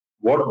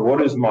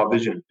 what is my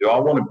vision? Do I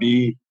want to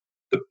be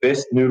the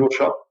best noodle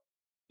shop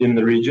in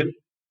the region?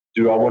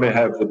 Do I want to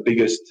have the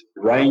biggest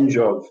range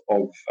of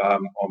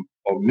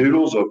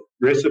noodles, of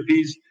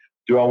recipes?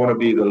 Do I want to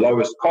be the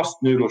lowest cost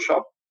noodle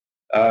shop?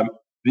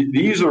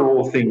 These are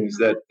all things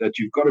that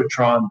you've got to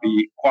try and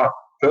be quite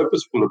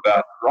purposeful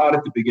about right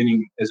at the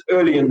beginning, as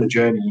early in the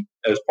journey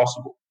as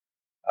possible.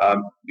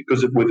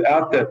 Because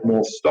without that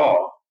North Star,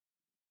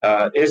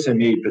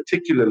 SME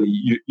particularly,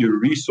 you're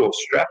resource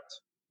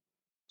strapped.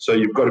 So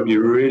you've got to be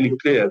really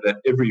clear that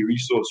every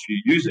resource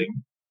you're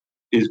using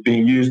is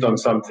being used on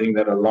something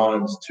that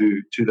aligns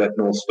to that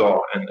North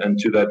Star and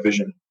to that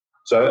vision.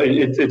 So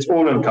it's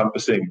all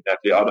encompassing,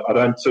 Natalie. I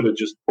don't sort of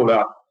just pull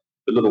out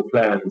the little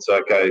plan and say,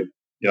 okay,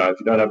 if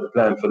you don't have a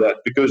plan for that,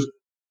 because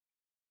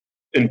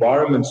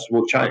environments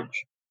will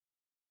change.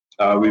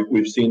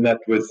 We've seen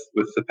that with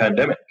the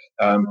pandemic.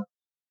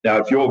 Now,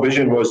 if your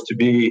vision was to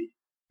be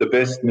the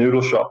best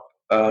noodle shop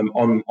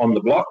on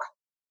the block,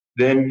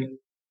 then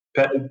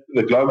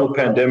the global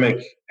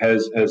pandemic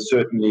has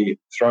certainly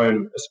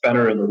thrown a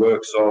spanner in the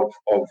works of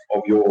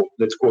your,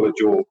 let's call it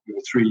your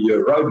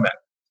 3-year roadmap.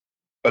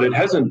 But it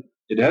hasn't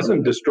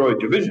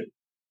destroyed your vision.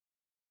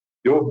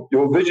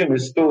 Your vision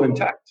is still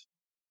intact.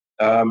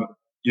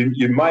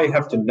 You may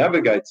have to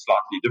navigate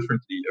slightly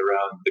differently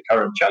around the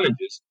current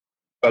challenges,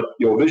 but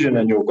your vision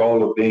and your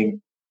goal of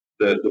being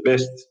the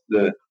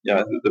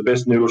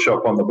best noodle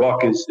shop on the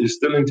block is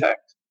still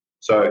intact.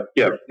 So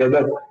yeah,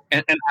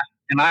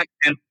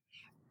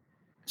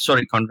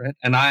 sorry, Conrad,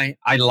 and I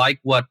like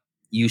what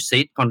you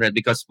said, Conrad,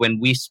 because when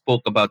we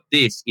spoke about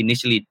this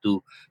initially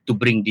to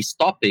bring this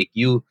topic,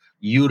 you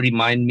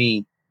remind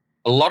me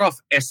a lot of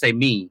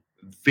SME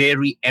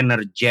very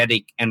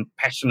energetic and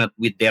passionate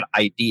with their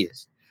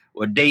ideas.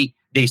 Or they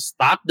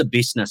start the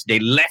business, they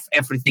left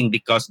everything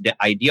because the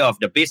idea of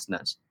the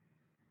business.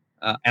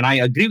 And I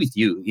agree with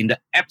you. In the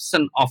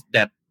absence of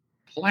that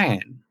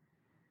plan,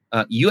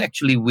 you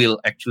actually will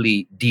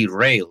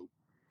derail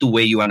to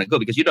where you want to go,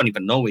 because you don't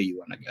even know where you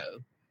want to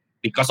go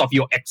because of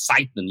your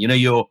excitement.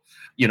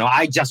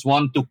 I just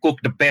want to cook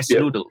the best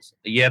noodles.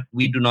 Yet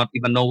we do not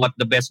even know what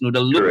the best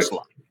noodle looks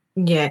like.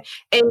 Yeah.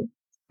 And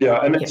go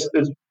ahead,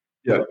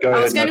 I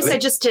was going to Natalie. say,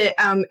 just to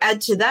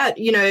add to that,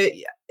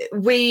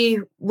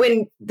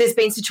 when there's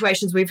been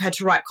situations we've had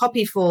to write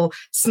copy for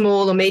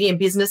small or medium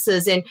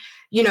businesses, and,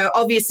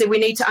 obviously we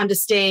need to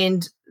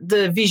understand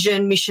the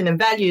vision, mission and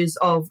values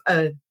of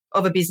a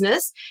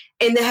business.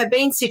 And there have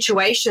been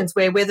situations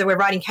where, whether we're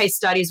writing case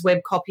studies,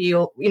 web copy,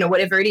 or,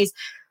 whatever it is,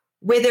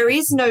 where there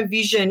is no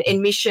vision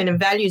and mission and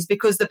values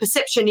because the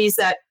perception is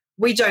that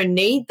we don't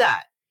need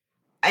that.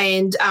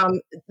 And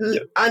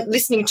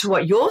listening to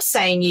what you're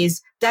saying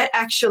is that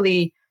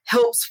actually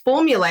helps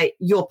formulate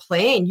your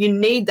plan. You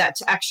need that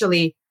to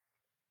actually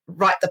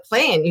write the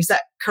plan. Is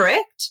that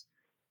correct?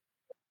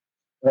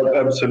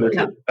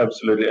 Absolutely,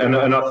 absolutely. And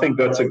I think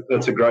that's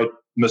a great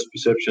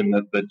misperception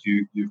that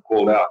you've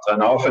called out.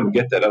 And I often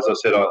get that. As I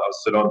said, I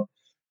sit on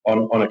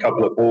a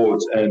couple of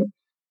boards, and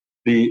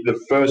the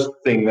first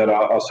thing that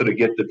I sort of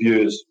get the view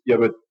is,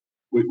 but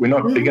we're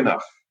not big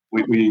enough.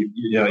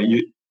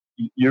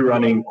 You're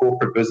running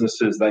corporate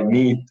businesses. They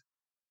need,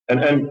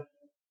 and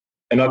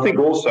I think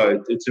also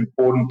it's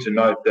important to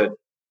note that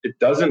it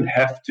doesn't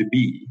have to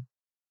be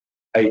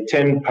a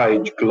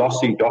 10-page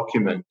glossy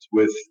document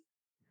with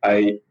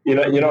a, you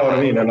know what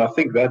I mean? And I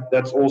think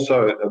that's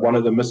also one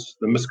of the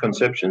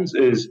misconceptions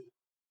is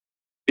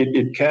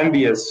it can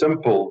be as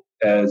simple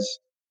as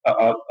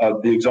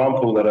the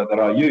example that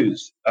I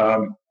use.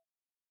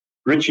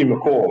 Richie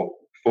McCaw,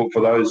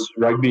 for those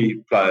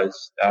rugby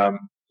players,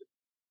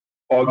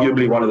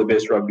 arguably one of the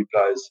best rugby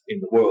players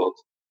in the world.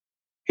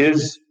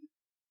 His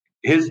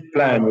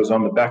plan was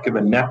on the back of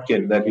a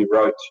napkin that he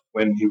wrote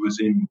when he was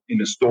in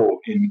a store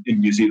in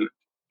New Zealand.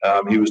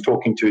 He was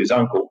talking to his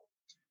uncle,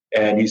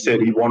 and he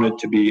said he wanted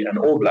to be an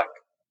All Black.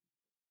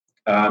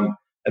 And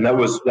that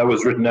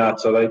was written out.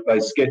 So they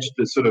sketched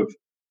the sort of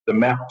the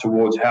map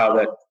towards how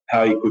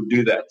he could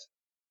do that.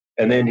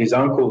 And then his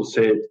uncle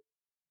said,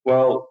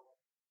 well,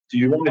 do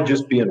you want to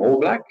just be an All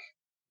Black,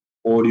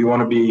 or do you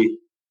want to be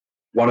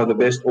one of the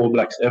best All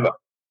Blacks ever?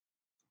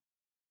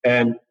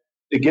 And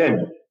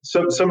again,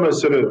 similar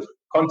sort of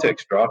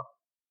context, right?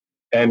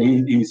 And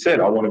he said,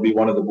 I want to be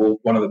one of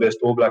the best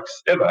All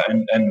Blacks ever.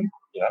 And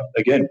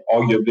again,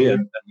 arguably,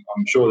 and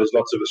I'm sure there's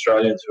lots of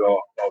Australians who are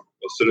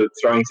sort of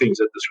throwing things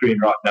at the screen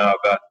right now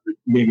about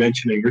me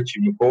mentioning Richie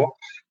McCaw.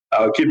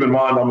 Keep in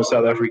mind, I'm a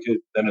South African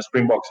and a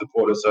Springbok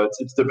supporter, so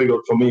it's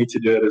difficult for me to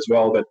do it as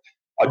well. But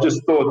I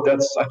just thought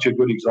that's such a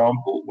good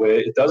example where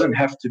it doesn't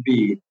have to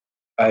be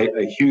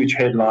a huge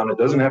headline. It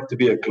doesn't have to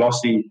be a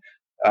glossy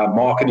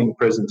marketing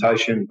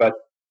presentation. But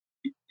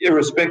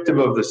irrespective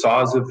of the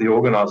size of the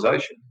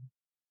organization,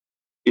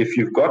 if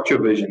you've got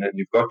your vision and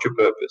you've got your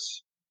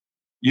purpose,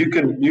 you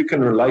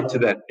can relate to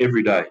that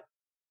every day.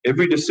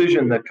 Every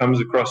decision that comes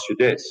across your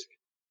desk,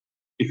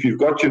 if you've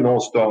got your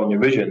North Star and your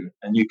vision,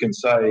 and you can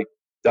say,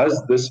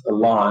 does this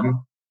align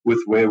with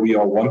where we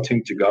are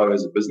wanting to go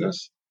as a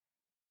business?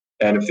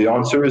 And if the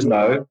answer is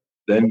no,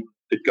 then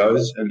it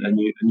goes and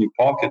you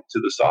park it to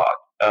the side.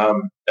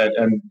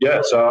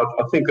 So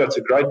I think that's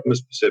a great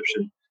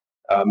misperception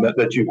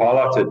that you've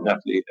highlighted,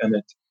 Natalie.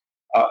 And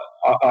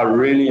I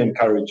really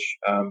encourage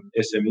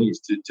SMEs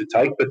to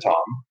take the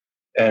time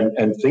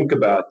and think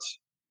about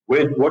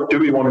what do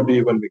we want to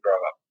be when we grow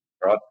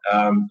up,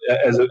 right?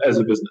 As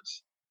a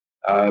business,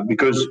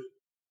 because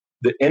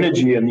the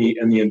energy and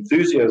the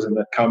enthusiasm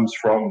that comes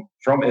from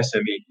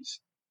SMEs,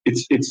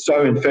 it's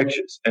so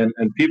infectious, and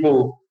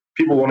people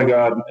want to go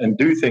out and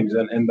do things,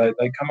 and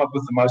they come up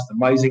with the most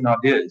amazing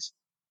ideas.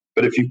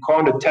 But if you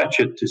can't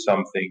attach it to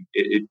something,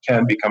 it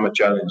can become a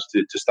challenge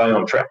to stay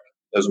on track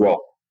as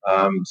well.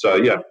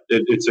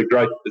 It's a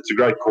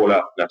great call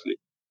out, Natalie.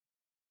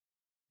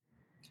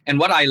 And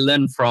what I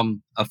learned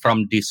from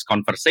this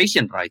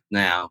conversation right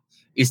now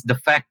is the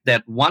fact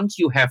that once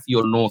you have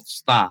your North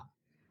Star,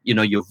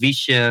 your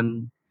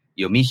vision,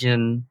 your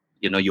mission,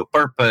 your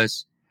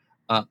purpose,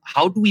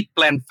 how do we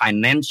plan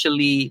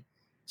financially,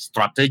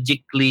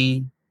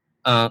 strategically,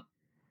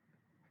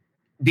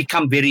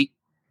 become very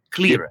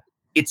clearer?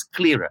 It's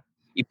clearer.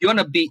 If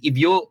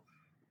your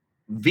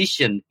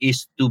vision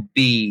is to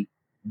be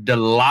the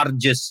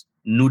largest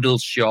noodle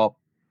shop,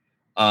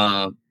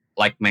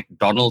 like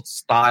McDonald's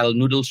style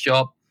noodle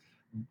shop,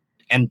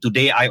 and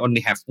today I only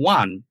have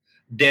one,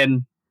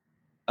 then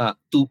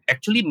to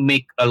actually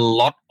make a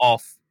lot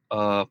of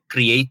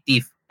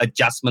creative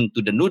adjustment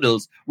to the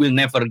noodles will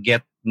never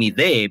get me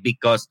there,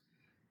 because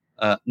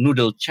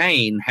noodle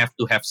chain have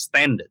to have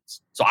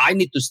standards. So I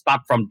need to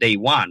start from day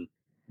one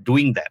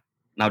doing that.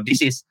 Now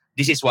this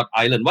is what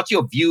I learned. What's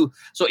your view?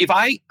 So if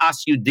I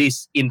ask you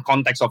this in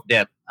context of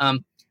that,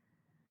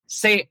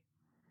 say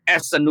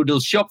as a noodle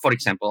shop, for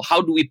example,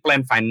 how do we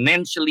plan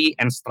financially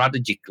and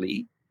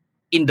strategically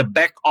in the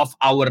back of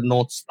our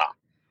North Star?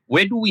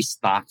 Where do we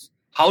start?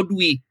 How do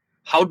we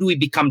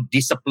become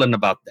disciplined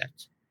about that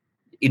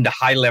in the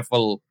high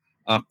level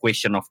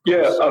question of course?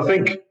 Yeah, I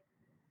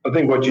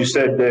think what you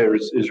said there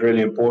is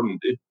really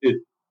important.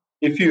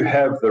 If you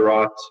have the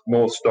right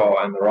North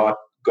Star and the right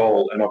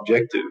goal and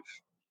objective,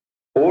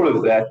 all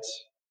of that,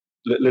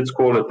 let's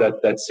call it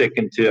that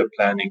second tier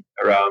planning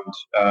around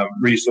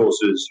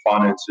resources,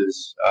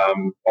 finances,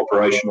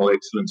 operational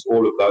excellence,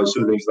 all of those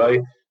sort of things,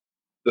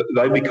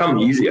 they become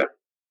easier.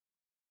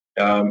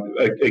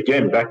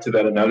 Again, back to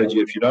that analogy,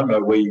 if you don't know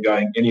where you're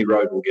going, any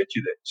road will get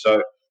you there.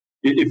 So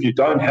if you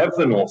don't have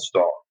the North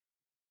Star,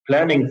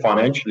 planning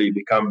financially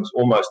becomes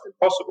almost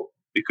impossible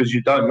because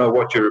you don't know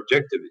what your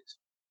objective is.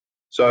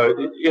 So,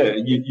 yeah,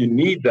 you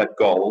need that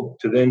goal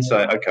to then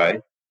say, okay,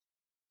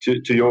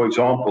 to your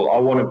example, I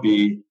want to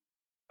be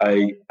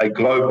a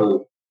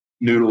global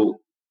noodle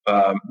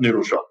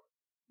shop.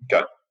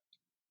 Okay.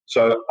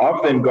 So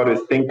I've then got to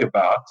think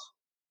about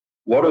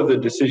what are the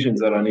decisions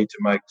that I need to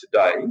make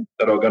today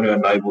that are going to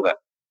enable that.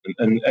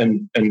 And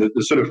the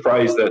sort of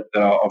phrase that I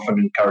often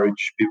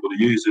encourage people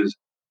to use is,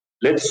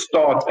 let's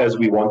start as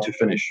we want to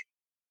finish.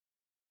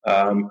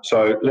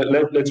 So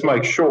let's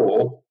make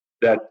sure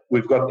that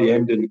we've got the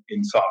end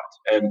in sight.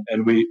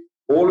 And we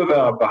all of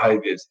our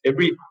behaviours,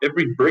 every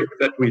brick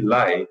that we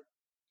lay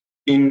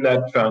in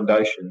that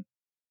foundation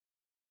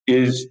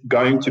is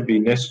going to be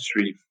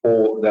necessary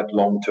for that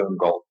long-term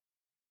goal.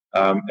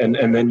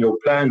 And then your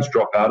plans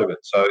drop out of it.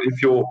 So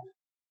if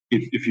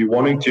you're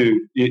wanting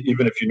to,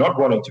 even if you're not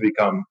wanting to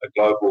become a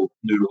global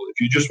noodle,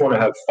 if you just want to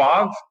have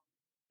five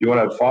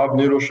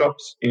noodle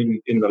shops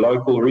in the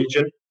local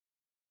region,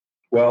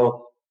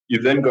 well,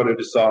 you've then got to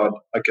decide,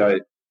 okay,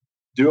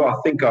 do I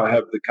think I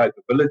have the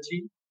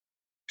capability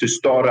to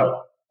start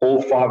up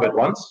all 5 at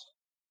once?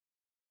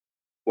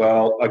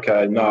 Well,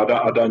 okay, no,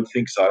 I don't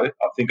think so.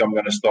 I think I'm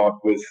going to start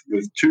with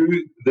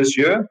 2 this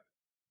year.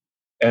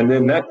 And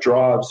then that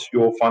drives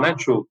your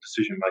financial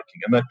decision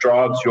making, and that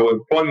drives your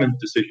employment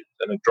decisions,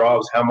 and it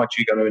drives how much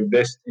you're going to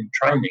invest in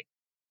training.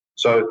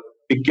 So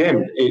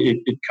again,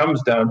 it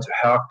comes down to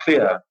how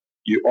clear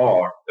you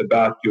are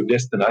about your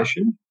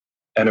destination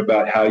and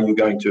about how you're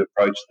going to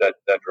approach that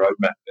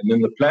roadmap. And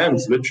then the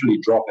plans literally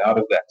drop out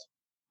of that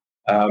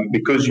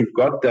because you've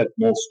got that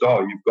North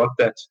Star, you've got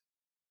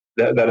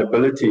that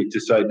ability to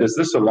say, does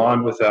this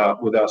align with our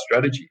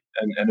strategy?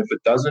 And if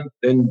it doesn't,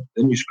 then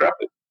you scrap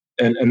it.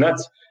 And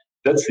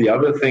that's the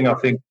other thing I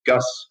think,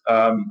 Gus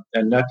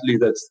and Natalie,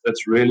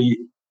 that's really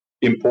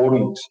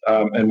important.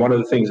 And one of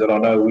the things that I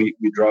know we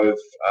drove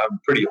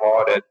pretty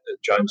hard at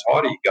James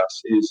Hardie,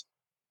 Gus, is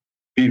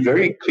be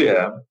very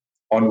clear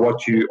on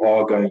what you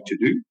are going to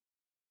do,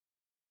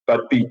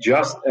 but be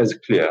just as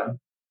clear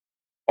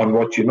on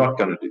what you're not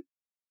going to do.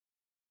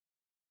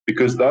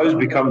 Because those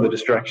become the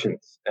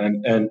distractions.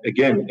 And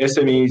again,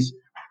 SMEs,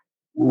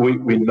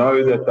 we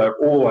know that they're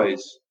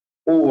always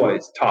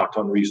tight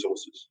on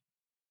resources.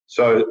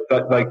 So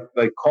that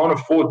they can't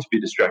afford to be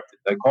distracted.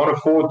 They can't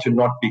afford to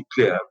not be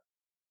clear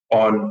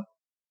on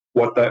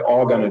what they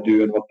are going to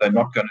do and what they're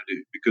not going to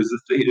do. Because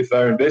if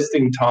they're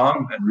investing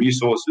time and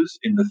resources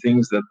in the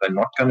things that they're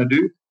not going to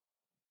do,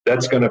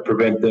 that's going to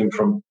prevent them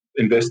from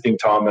investing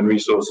time and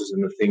resources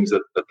in the things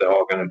that they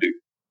are going to do.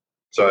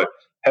 So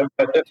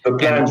the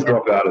plans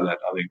drop out of that,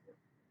 I think.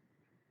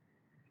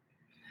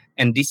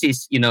 And this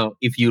is,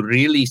 if you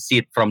really see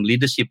it from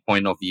leadership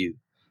point of view,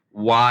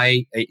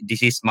 why,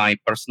 this is my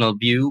personal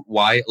view,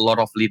 why a lot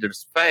of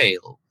leaders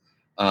fail,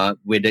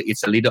 whether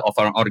it's a leader of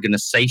an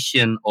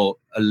organization or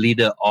a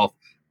leader of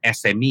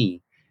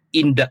SME,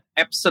 in the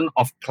absence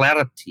of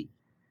clarity,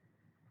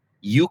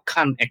 you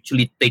can't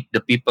actually take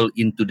the people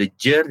into the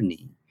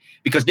journey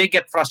because they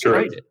get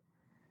frustrated.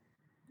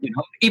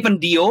 Sure. Even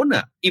the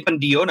owner,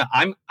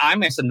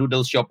 I'm as a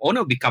noodle shop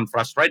owner become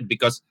frustrated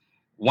because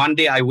one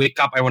day I wake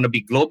up, I want to be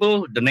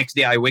global. The next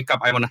day I wake up,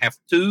 I want to have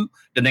 2.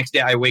 The next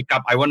day I wake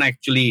up, I want to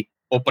actually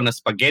open a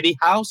spaghetti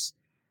house.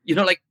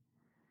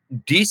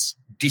 This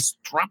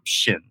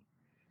disruption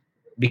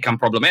become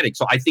problematic.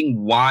 So I think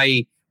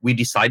why we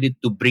decided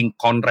to bring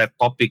Conrad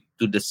topic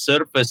to the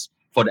surface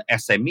for the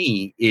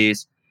SME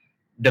is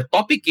the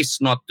topic is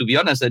not, to be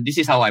honest, this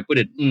is how I put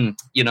it.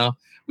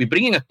 We're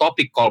bringing a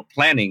topic called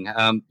planning.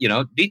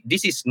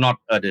 This is not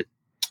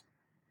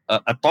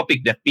a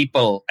topic that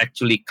people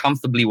actually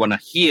comfortably want to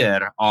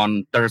hear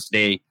on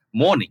Thursday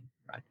morning,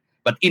 right?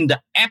 But in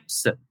the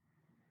absence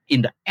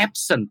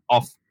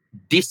of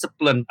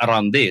discipline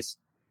around this,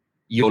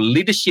 your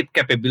leadership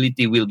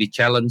capability will be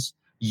challenged,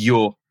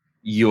 your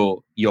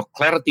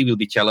clarity will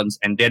be challenged,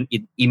 and then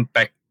it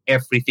impact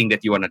everything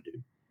that you want to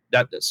do.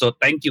 So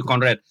thank you,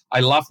 Conrad. I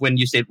love when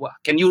you said, well,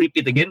 can you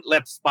repeat again?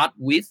 Let's start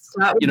with,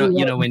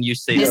 when you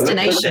say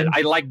destination.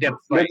 I like that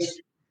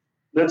phrase.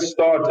 Let's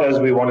start as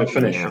we want to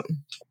finish.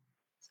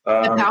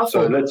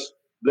 So let's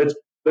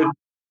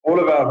all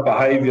of our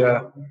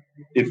behavior,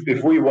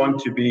 if we want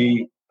to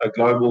be a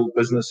global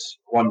business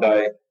one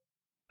day,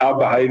 our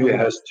behavior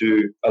has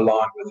to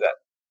align with that.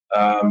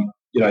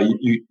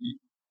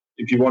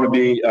 If you want to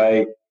be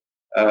a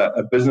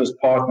business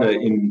partner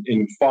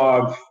in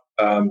 5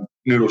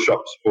 noodle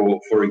shops,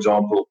 for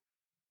example,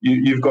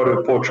 you've got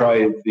to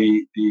portray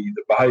the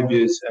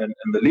behaviors and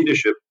the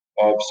leadership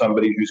of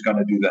somebody who's going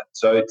to do that.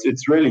 So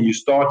it's really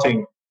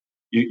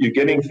you're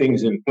getting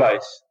things in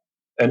place,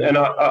 and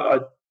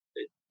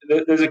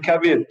there's a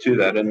caveat to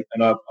that, and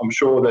I'm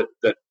sure that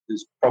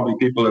there's probably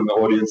people in the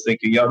audience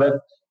thinking,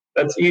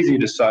 that's easy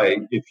to say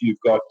if you've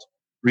got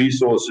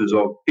resources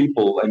of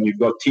people and you've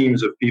got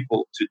teams of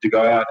people to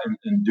go out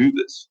and do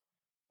this,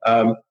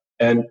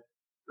 and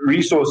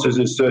resources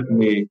is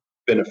certainly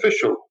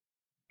beneficial,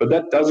 but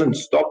that doesn't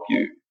stop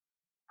you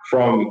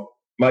from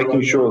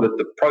making sure that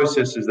the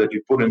processes that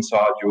you put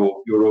inside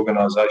your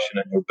organization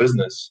and your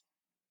business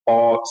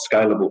are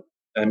scalable.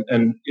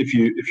 And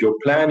if your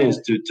plan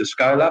is to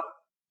scale up,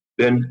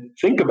 then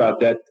think about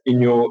that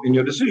in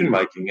your decision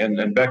making.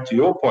 And back to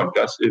your point,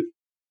 Gus,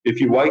 if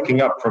you're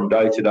waking up from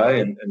day to day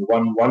and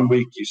one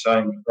week you're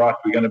saying, right,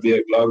 we're going to be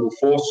a global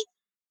force,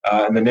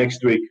 and the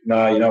next week,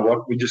 no, you know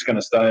what, we're just going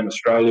to stay in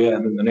Australia,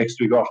 and then the next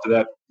week after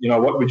that, you know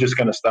what, we're just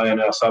going to stay in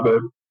our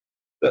suburb.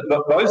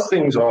 Those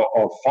things are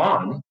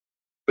fine,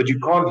 but you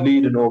can't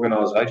lead an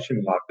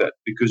organization like that,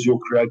 because you'll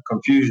create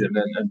confusion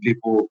and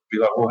people will be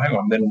like, well, hang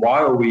on, then why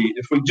are we,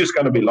 if we're just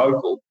going to be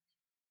local,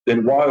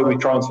 then why are we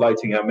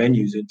translating our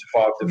menus into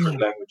 5 different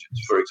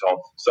languages, for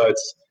example? So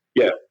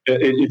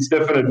it's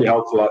definitely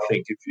helpful, I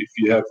think, if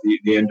you have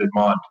the end in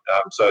mind.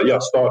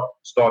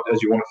 Start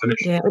as you want to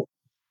finish. Yeah.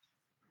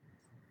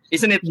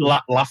 Isn't it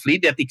lovely,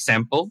 that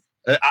example?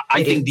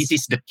 I think this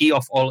is the key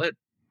of all it.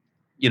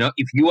 You know,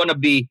 if you want to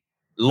be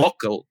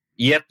local,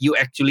 yet you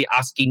actually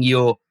asking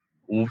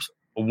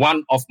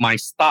one of my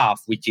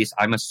staff, which is,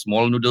 I'm a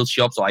small noodle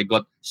shop, so I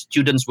got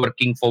students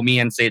working for me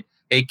and said,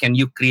 hey, can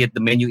you create the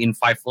menu in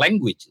 5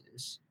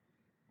 languages?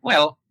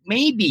 Well,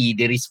 maybe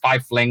there is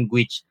 5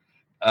 language,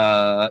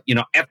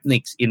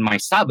 ethnics in my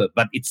suburb,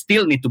 but it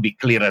still need to be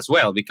clear as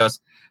well,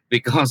 because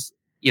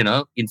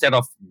instead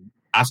of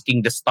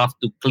asking the staff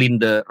to clean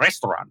the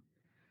restaurant,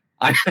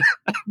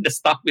 the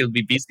staff will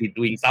be busy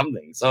doing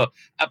something. So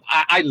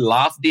I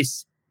love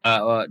this,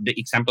 the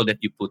example that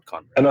you put,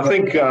 Conrad. And I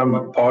think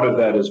part of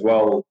that as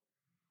well,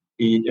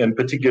 and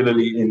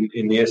particularly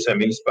in the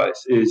SME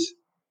space, is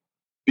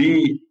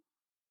be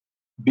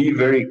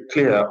very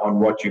clear on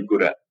what you're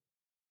good at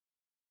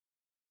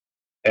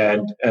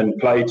and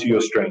play to your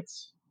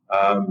strengths.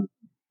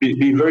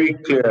 Be very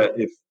clear,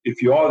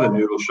 if you are the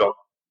noodle shop,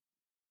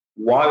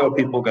 why are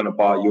people going to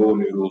buy your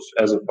noodles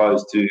as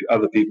opposed to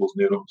other people's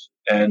noodles?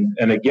 And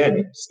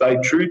again, stay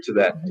true to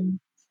that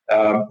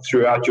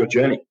throughout your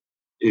journey.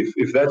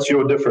 If that's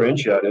your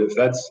differentiator,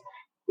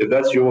 if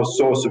that's your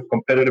source of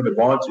competitive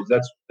advantage,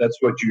 that's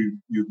what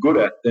you're good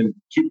at, then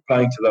keep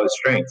playing to those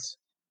strengths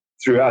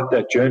throughout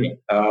that journey.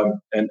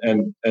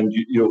 And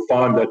you'll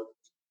find that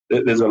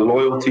there's a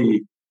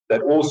loyalty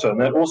that also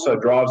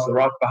drives the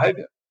right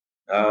behavior.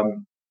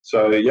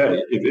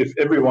 If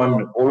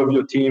everyone, all of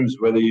your teams,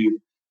 whether you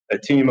a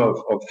team of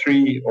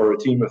 3 or a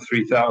team of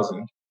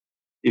 3,000,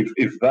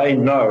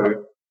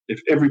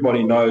 if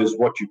everybody knows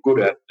what you're good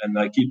at and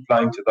they keep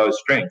playing to those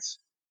strengths,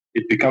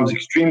 it becomes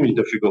extremely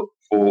difficult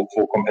for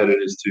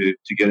competitors to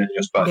get in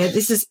your space. Yeah,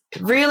 this is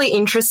really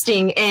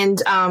interesting.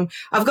 And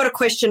I've got a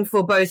question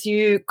for both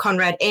you,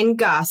 Conrad and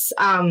Gus.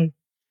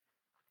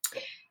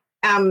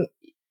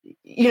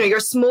 You're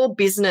a small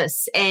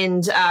business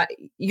and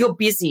you're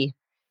busy.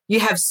 You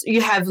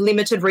have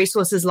limited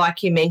resources,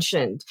 like you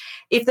mentioned.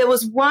 If there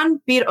was one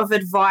bit of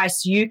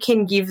advice you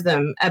can give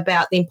them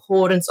about the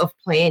importance of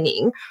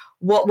planning,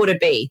 what would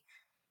it be?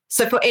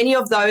 So for any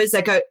of those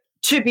that go,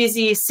 too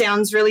busy,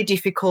 sounds really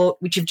difficult,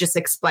 which you've just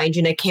explained,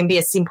 can be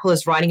as simple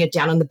as writing it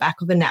down on the back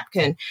of a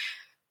napkin.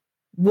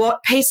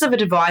 What piece of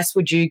advice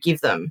would you give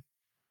them?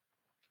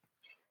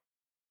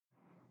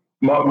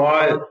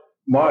 My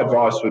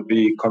advice would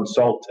be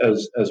consult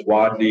as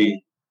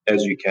widely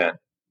as you can.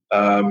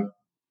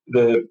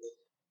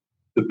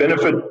 The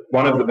benefit,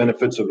 one of the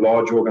benefits of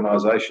large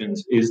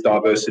organizations is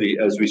diversity,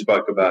 as we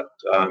spoke about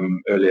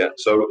earlier.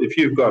 So if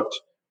you've got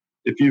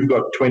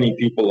 20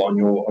 people on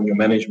your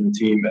management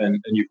team and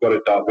you've got a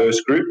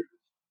diverse group,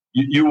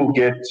 you will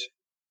get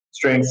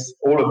strengths.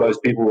 All of those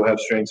people will have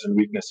strengths and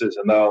weaknesses,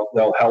 and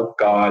they'll help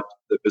guide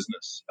the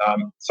business.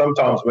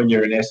 Sometimes when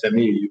you're an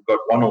SME, you've got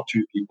 1 or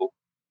 2 people.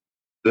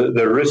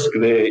 The risk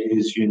there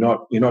is you're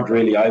not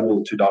really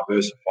able to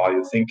diversify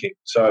your thinking.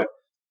 So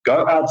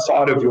go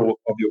outside of your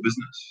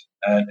business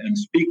and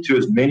speak to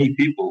as many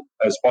people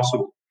as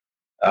possible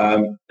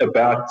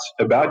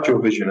about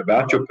your vision,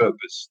 about your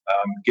purpose.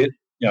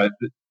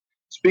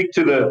 Speak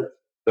to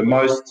the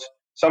most.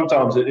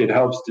 Sometimes it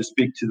helps to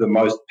speak to the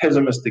most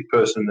pessimistic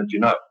person that you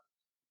know,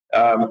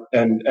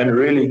 and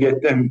really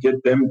get them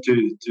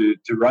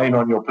to rain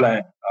on your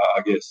plan.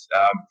 I guess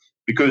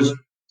because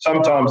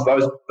sometimes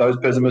those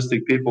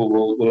pessimistic people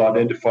will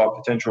identify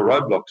potential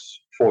roadblocks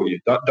for you.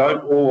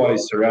 Don't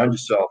always surround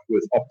yourself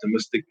with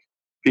optimistic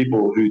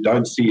people who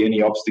don't see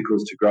any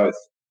obstacles to growth.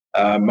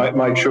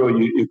 Make sure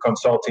you're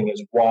consulting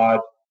as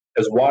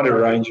wide a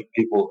range of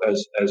people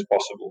as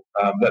possible.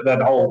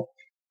 That whole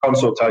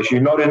consultation,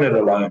 you're not in it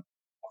alone.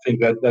 I think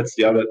that's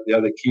the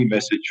other key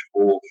message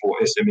for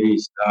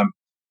SMEs.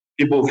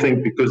 People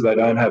think because they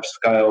don't have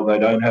scale, they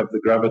don't have the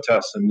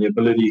gravitas and the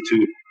ability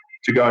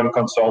to go and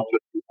consult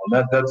with people.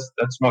 And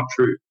that's not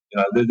true.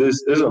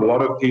 There's a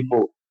lot of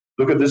people.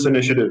 Look at this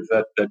initiative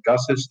that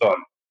Gus has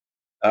started.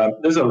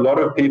 There's a lot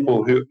of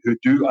people who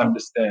do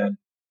understand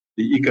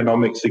the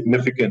economic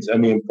significance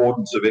and the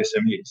importance of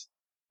SMEs.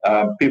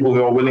 People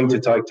who are willing to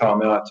take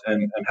time out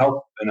and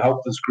help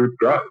this group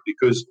grow,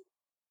 because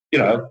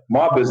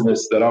my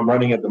business that I'm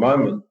running at the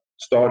moment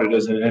started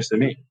as an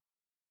SME.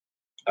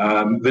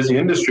 Visy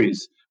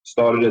Industries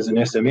started as an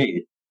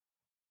SME.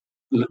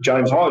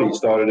 James Hardy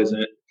started as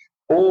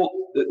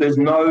there's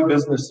no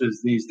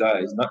businesses these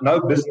days. No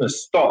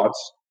business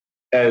starts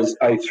as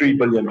a $3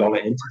 billion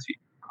entity.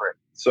 Correct.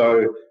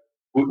 So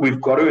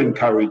we've got to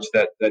encourage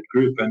that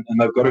group, and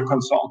they've got to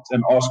consult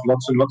and ask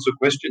lots and lots of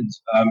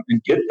questions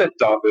and get that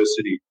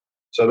diversity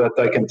so that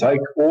they can take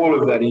all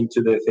of that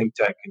into their think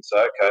tank and say,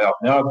 okay, I've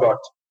now got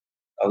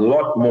a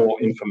lot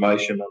more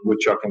information on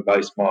which I can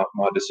base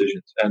my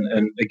decisions.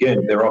 And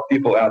again, there are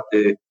people out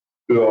there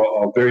who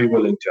are very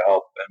willing to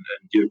help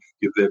and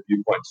give their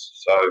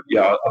viewpoints. So,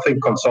 yeah, I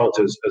think consult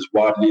as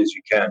widely as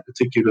you can,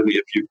 particularly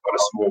if you've got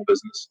a small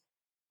business,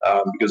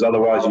 because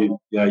otherwise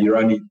you're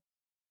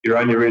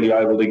only really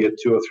able to get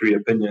 2 or 3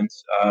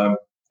 opinions.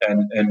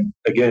 And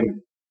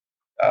again,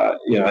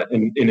 in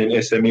an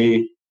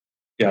SME,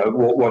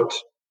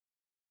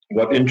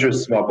 what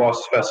interests my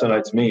boss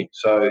fascinates me.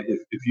 So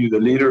if you're the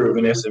leader of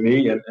an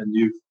SME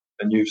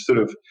and you've sort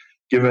of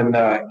given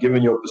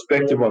your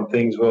perspective on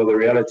things, well, the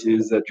reality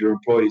is that your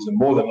employees are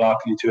more than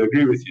likely to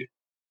agree with you,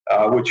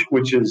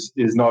 which is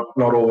not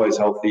always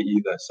healthy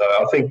either. So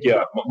I think,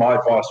 my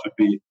advice would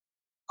be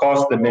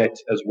cast the net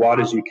as wide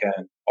as you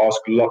can, ask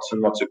lots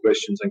and lots of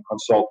questions, and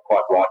consult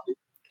quite widely.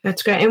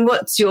 That's great. And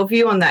what's your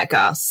view on that,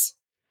 Gus?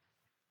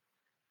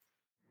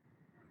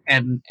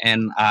 And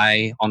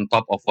I, on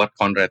top of what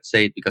Conrad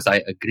said, because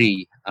I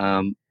agree,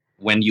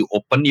 when you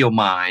open your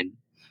mind,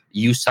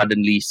 you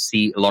suddenly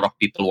see a lot of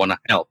people want to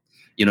help.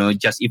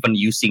 Just even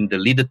using the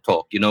Leader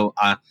Talk.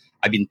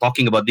 I've been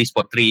talking about this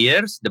for 3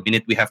 years. The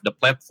minute we have the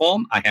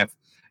platform, I have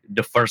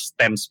the first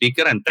 10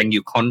 speaker, and thank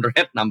you,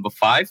 Conrad, number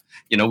 5.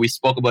 We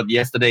spoke about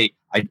yesterday.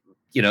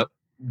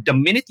 The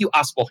minute you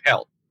ask for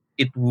help,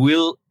 it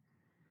will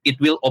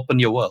open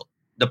your world.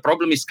 The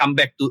problem is come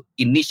back to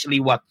initially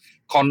what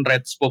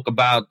Conrad spoke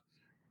about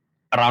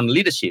around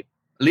leadership.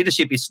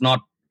 Leadership is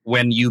not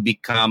when you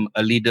become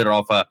a leader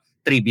of a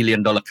 $3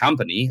 billion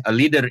company. A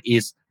leader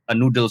is a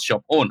noodle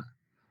shop owner.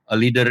 A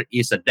leader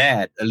is a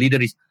dad.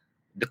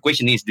 The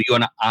question is, do you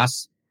want to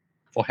ask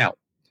for help?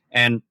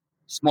 And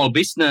small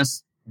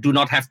business do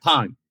not have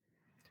time.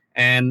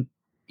 And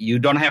you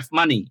don't have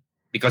money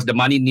because the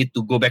money need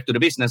to go back to the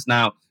business.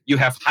 Now, you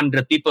have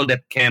 100 people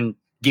that can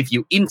give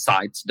you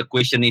insights. The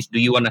question is, do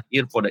you want to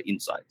hear for the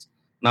insights?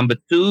 Number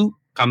 2,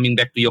 coming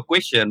back to your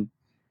question,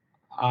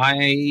 how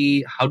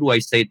do I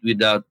say it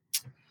without,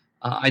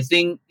 I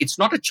think it's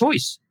not a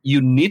choice. You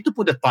need to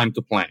put the time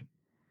to plan.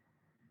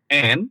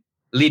 And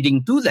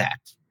leading to that,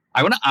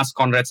 I want to ask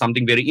Conrad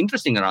something very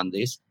interesting around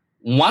this.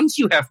 Once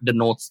you have the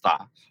North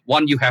Star,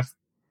 once you have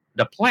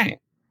the plan,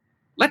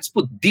 let's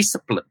put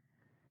discipline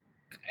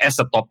as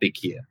a topic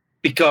here.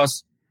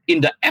 Because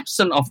in the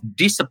absence of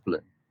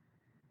discipline,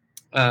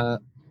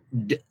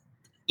 the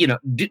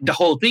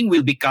whole thing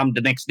will become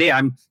the next day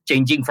I'm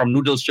changing from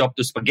noodle shop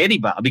to spaghetti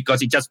bar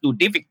because it's just too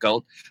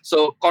difficult.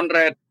 So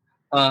Conrad,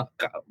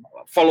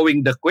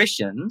 following the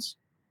questions,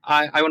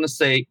 I want to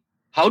say,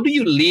 how do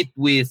you lead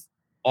with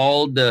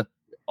all the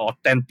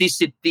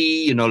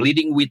authenticity,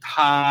 leading with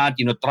heart,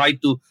 try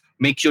to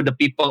make sure the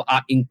people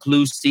are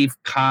inclusive,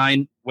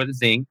 kind,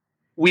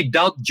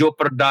 without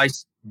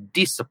jeopardize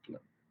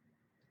discipline?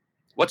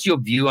 What's your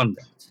view on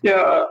that?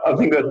 Yeah, I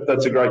think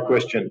that's a great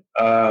question.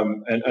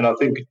 And I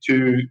think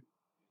too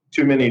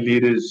many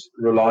leaders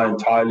rely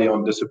entirely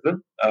on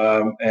discipline,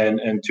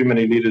 and too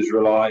many leaders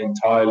rely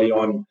entirely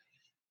on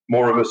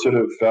more of a sort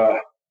of,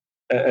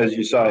 as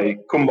you say,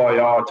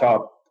 kumbaya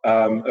type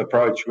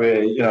approach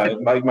where,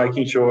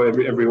 making sure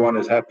everyone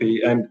is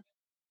happy. And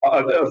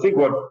I think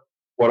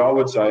what I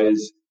would say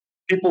is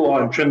people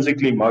are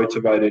intrinsically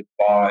motivated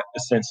by a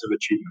sense of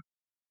achievement.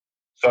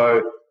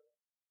 So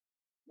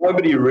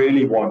nobody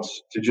really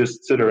wants to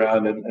just sit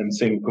around and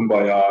sing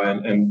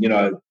kumbaya and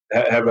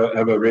have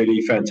a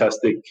really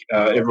fantastic,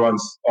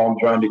 everyone's arms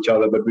around each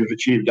other, but we've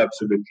achieved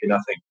absolutely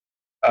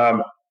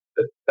nothing.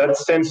 That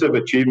sense of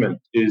achievement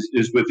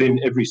is within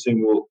every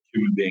single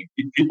human being.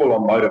 People are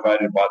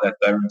motivated by that.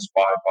 They're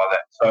inspired by that.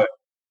 So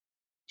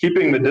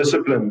keeping the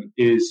discipline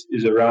is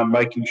around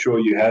making sure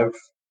you have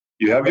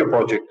your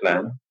project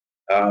plan.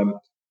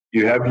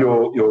 You have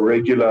your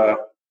regular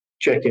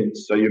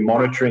check-ins. So you're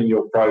monitoring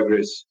your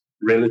progress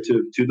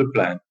relative to the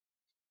plan.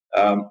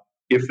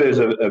 If there's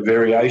a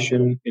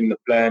variation in the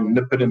plan,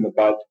 nip it in the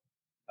bud.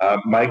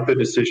 Make the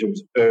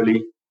decisions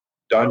early.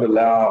 Don't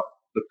allow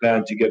the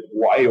plan to get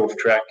way off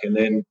track and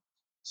then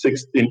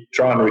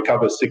try and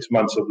recover 6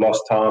 months of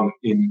lost time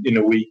in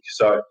a week.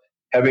 So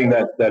having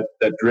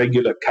that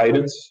regular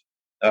cadence.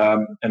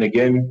 And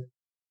again,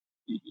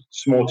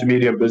 small to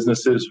medium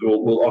businesses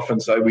will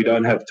often say we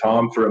don't have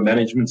time for a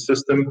management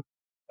system.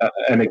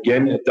 And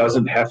again, it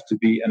doesn't have to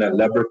be an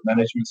elaborate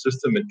management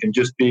system. It can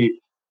just be,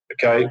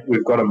 okay,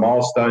 we've got a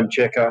milestone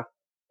checker,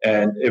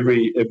 and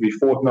every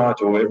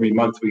fortnight or every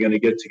month we're going to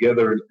get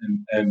together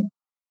and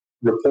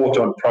report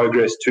on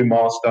progress to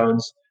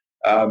milestones.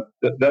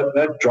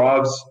 That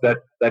drives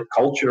that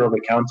culture of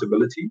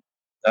accountability.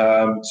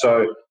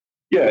 So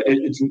yeah,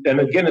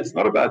 it's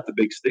not about the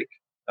big stick.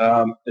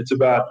 It's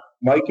about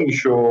making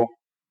sure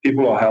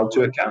people are held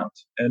to account.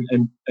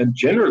 And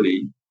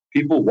generally,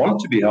 people want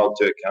to be held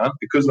to account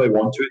because they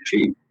want to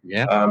achieve.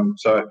 Yeah.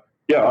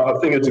 I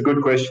think it's a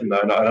good question,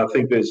 though. And I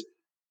think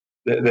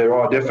there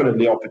are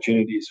definitely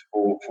opportunities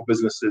for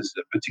businesses,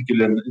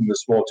 particularly in the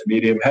small to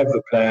medium, have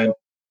the plan,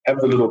 have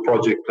the little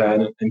project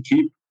plan, and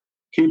keep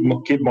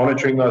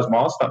monitoring those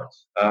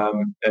milestones.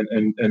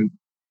 And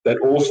that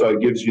also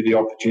gives you the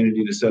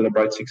opportunity to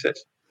celebrate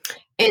success.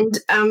 And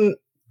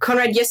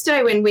Conrad,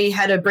 yesterday when we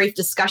had a brief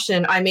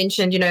discussion, I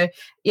mentioned,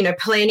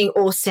 planning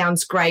all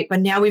sounds great, but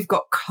now we've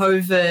got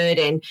COVID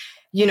and,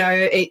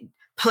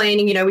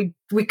 planning,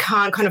 we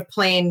can't kind of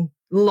plan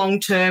long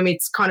term.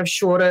 It's kind of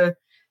shorter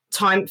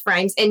time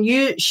frames. And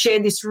you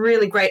shared this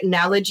really great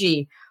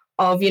analogy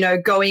of,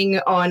 going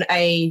on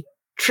a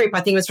trip, I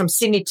think it was from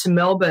Sydney to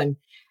Melbourne.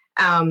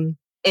 And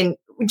do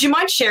you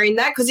mind sharing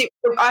that? Because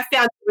I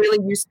found it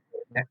really useful.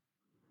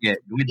 Yeah,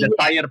 with the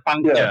tire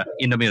puncture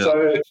in the middle.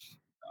 So,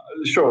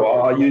 sure,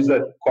 I use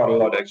that quite a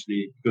lot,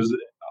 actually, because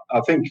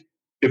I think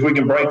if we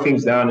can break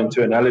things down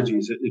into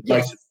analogies, it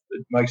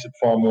makes it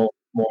far more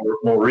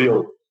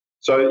real.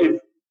 So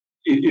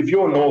if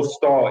your North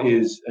Star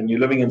is, and you're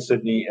living in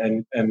Sydney,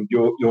 and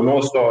your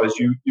North Star is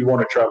you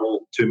want to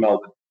travel to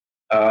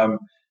Melbourne,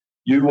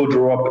 you will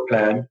draw up a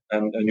plan,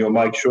 and you'll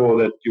make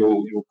sure that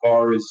your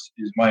car is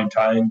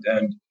maintained,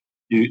 and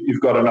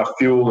you've got enough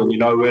fuel, and you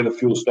know where the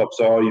fuel stops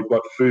are. You've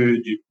got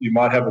food. You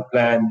might have a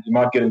plan. You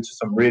might get into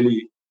some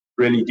really,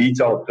 really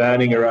detailed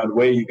planning around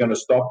where you're going to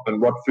stop and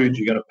what food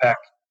you're going to pack.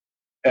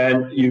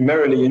 And you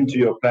merrily into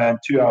your plan,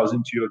 2 hours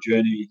into your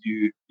journey,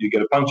 you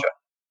get a puncture.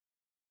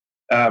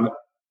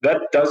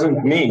 That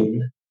doesn't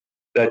mean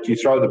that you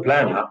throw the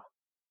plan out.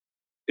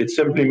 It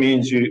simply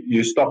means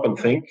you stop and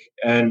think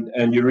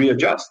and you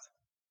readjust.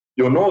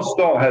 Your North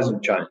Star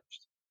hasn't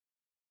changed.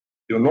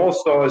 Your North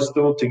Star is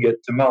still to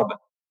get to Melbourne.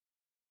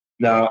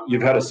 Now,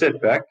 you've had a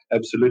setback,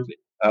 absolutely.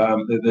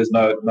 There's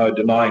no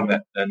denying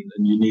that. And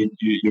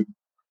you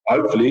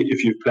hopefully,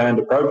 if you've planned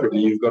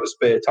appropriately, you've got a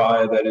spare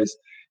tyre that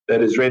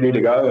is ready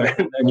to go,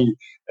 and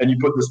you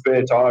put the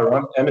spare tyre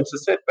on, and it's a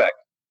setback.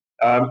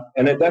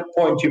 And at that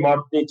point, you might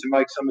need to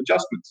make some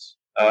adjustments.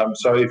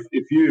 So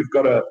if you've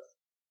got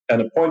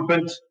an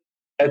appointment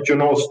at your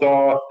North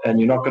Star and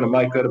you're not going to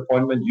make that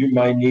appointment, you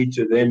may need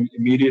to then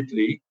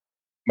immediately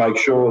make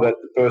sure that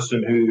the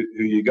person who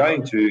you're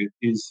going to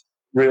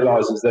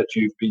realizes that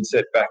you've been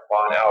set back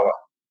by an hour,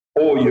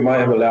 or you may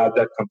have allowed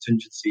that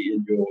contingency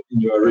in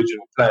your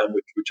original plan,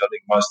 which I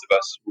think most of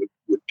us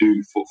would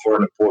do for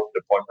an important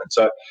appointment.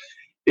 So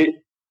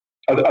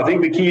I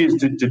think the key is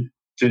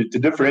to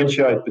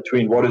differentiate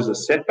between what is a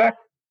setback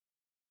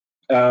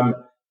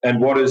and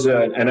what is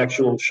an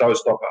actual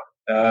showstopper.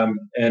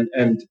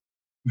 And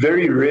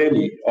very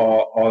rarely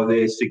are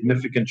there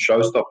significant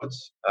showstoppers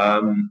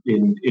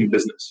in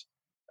business.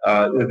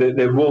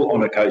 There will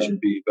on occasion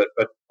be,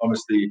 but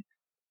honestly,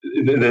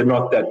 they're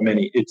not that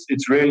many.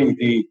 It's really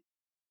the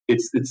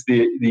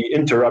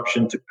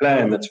interruption to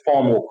plan that's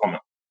far more common.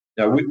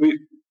 Now,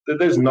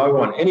 there's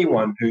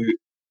anyone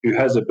who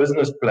has a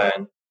business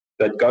plan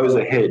that goes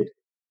ahead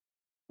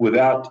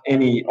without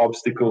any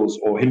obstacles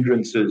or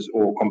hindrances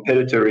or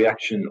competitor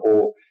reaction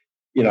or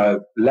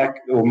lack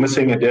or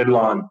missing a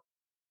deadline.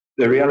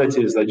 The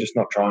reality is they're just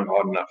not trying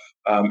hard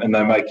enough, and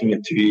they're making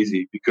it too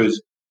easy,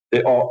 because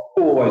there are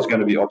always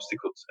going to be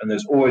obstacles and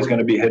there's always going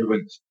to be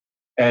headwinds.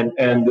 And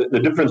the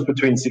difference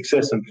between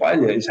success and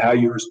failure is how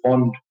you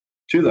respond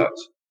to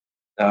those.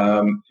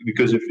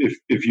 Because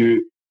if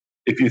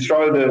you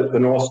throw the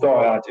North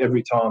Star out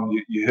every time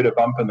you hit a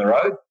bump in the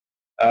road,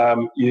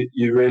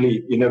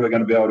 you're never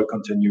going to be able to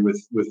continue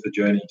with the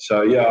journey.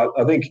 So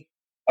I think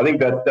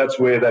that's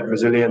where that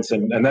resilience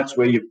and that's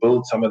where you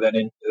build some of that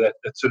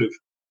sort of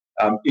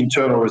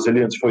internal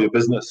resilience for your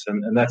business,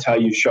 and that's how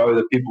you show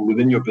the people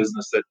within your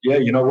business that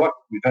you know what,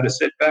 we've had a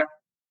setback.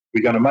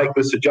 We're going to make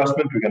this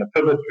adjustment. We're going to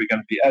pivot. We're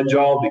going to be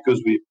agile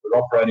because we're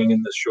operating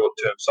in this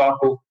short-term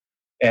cycle,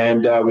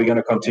 and we're going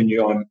to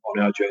continue on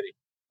our journey.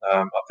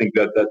 I think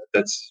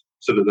that's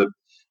sort of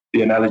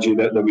the analogy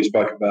that we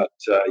spoke about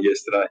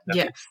yesterday.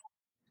 Yeah,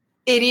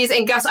 it is.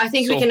 And Gus, I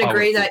think we can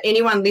agree that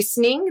anyone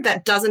listening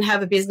that doesn't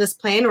have a business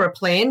plan or a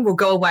plan will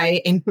go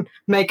away and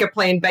make a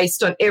plan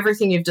based on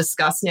everything you've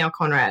discussed now,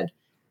 Conrad.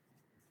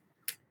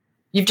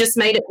 You've just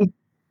made it.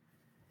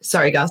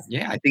 Sorry, Gus.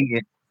 Yeah, I think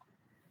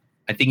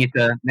it's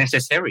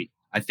necessary.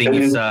 I think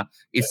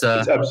it's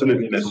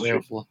absolutely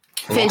necessary.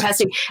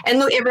 Fantastic. And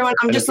look, everyone,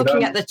 I'm just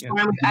looking at the time.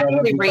 We've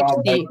actually reached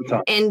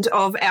the end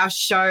of our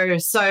show.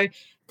 So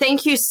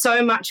thank you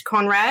so much,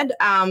 Conrad.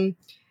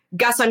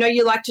 Gus, I know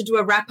you like to do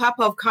a wrap-up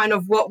of kind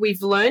of what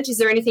we've learned. Is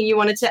there anything you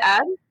wanted to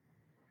add?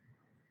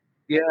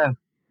 Yeah.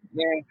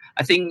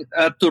 I think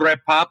to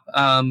wrap up,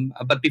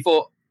 but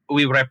before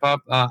we wrap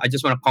up, I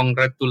just want to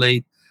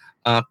congratulate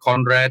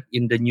Conrad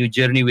in the new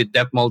journey with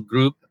Detmold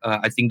Group.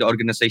 I think the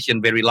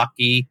organization very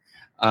lucky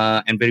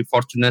and very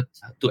fortunate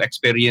to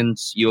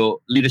experience your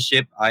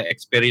leadership. I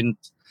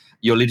experienced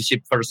your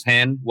leadership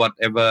firsthand.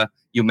 Whatever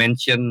you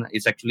mentioned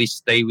is actually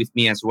stay with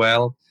me as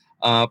well.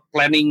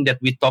 Planning that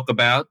we talk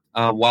about,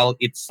 while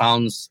it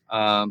sounds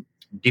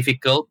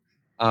difficult.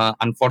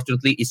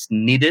 Unfortunately, it's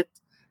needed.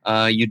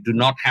 You do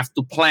not have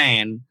to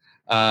plan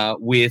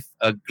with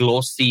a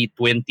glossy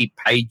 20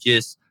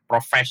 pages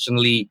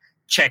professionally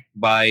checked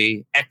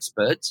by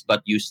experts,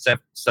 but you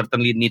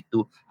certainly need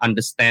to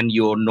understand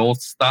your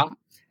North Star,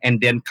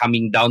 and then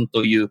coming down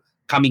to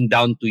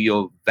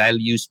your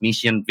values,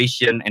 mission,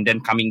 vision, and then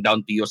coming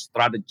down to your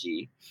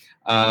strategy,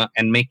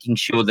 and making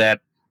sure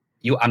that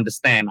you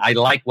understand. I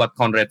like what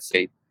Conrad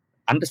said.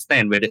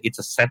 Understand whether it's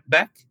a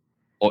setback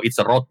or it's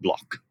a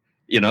roadblock.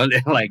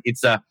 Like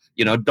it's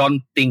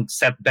don't think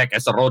setback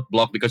as a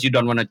roadblock, because you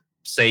don't want to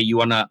say you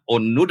want to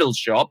own noodle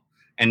shop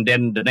and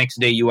then the next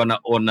day you want to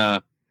own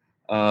a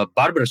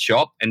barber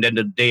shop, and then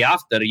the day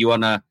after you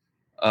want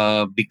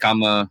to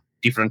become a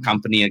different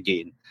company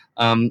again.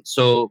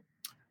 So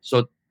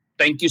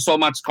thank you so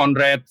much,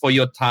 Conrad, for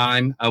your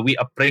time. We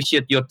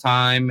appreciate your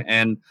time,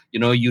 and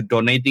you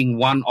donating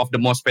one of the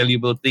most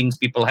valuable things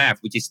people have,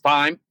 which is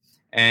time.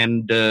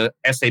 And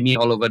SME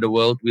all over the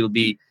world will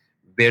be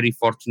very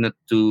fortunate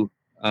to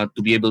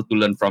be able to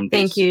learn from this.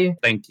 Thank you.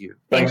 Thank you.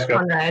 Thanks,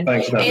 Conrad.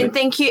 Thanks, and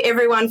thank you,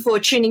 everyone, for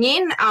tuning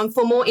in.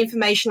 For more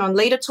information on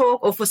Leader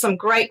Talk or for some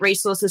great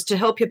resources to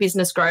help your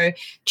business grow,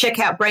 check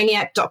out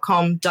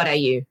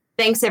brainiac.com.au.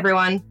 Thanks,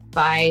 everyone.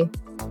 Bye.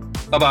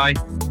 Bye-bye.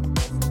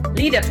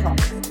 Leader Talk.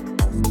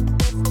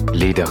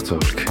 Leader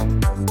Talk.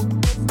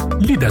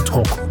 Leader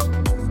Talk.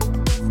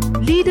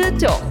 Leader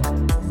Talk.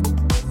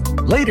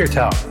 Later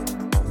Talk.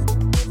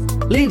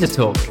 Leader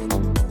Talk.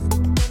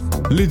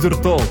 Leader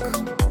Talk.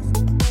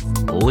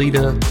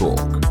 Leader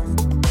Talk.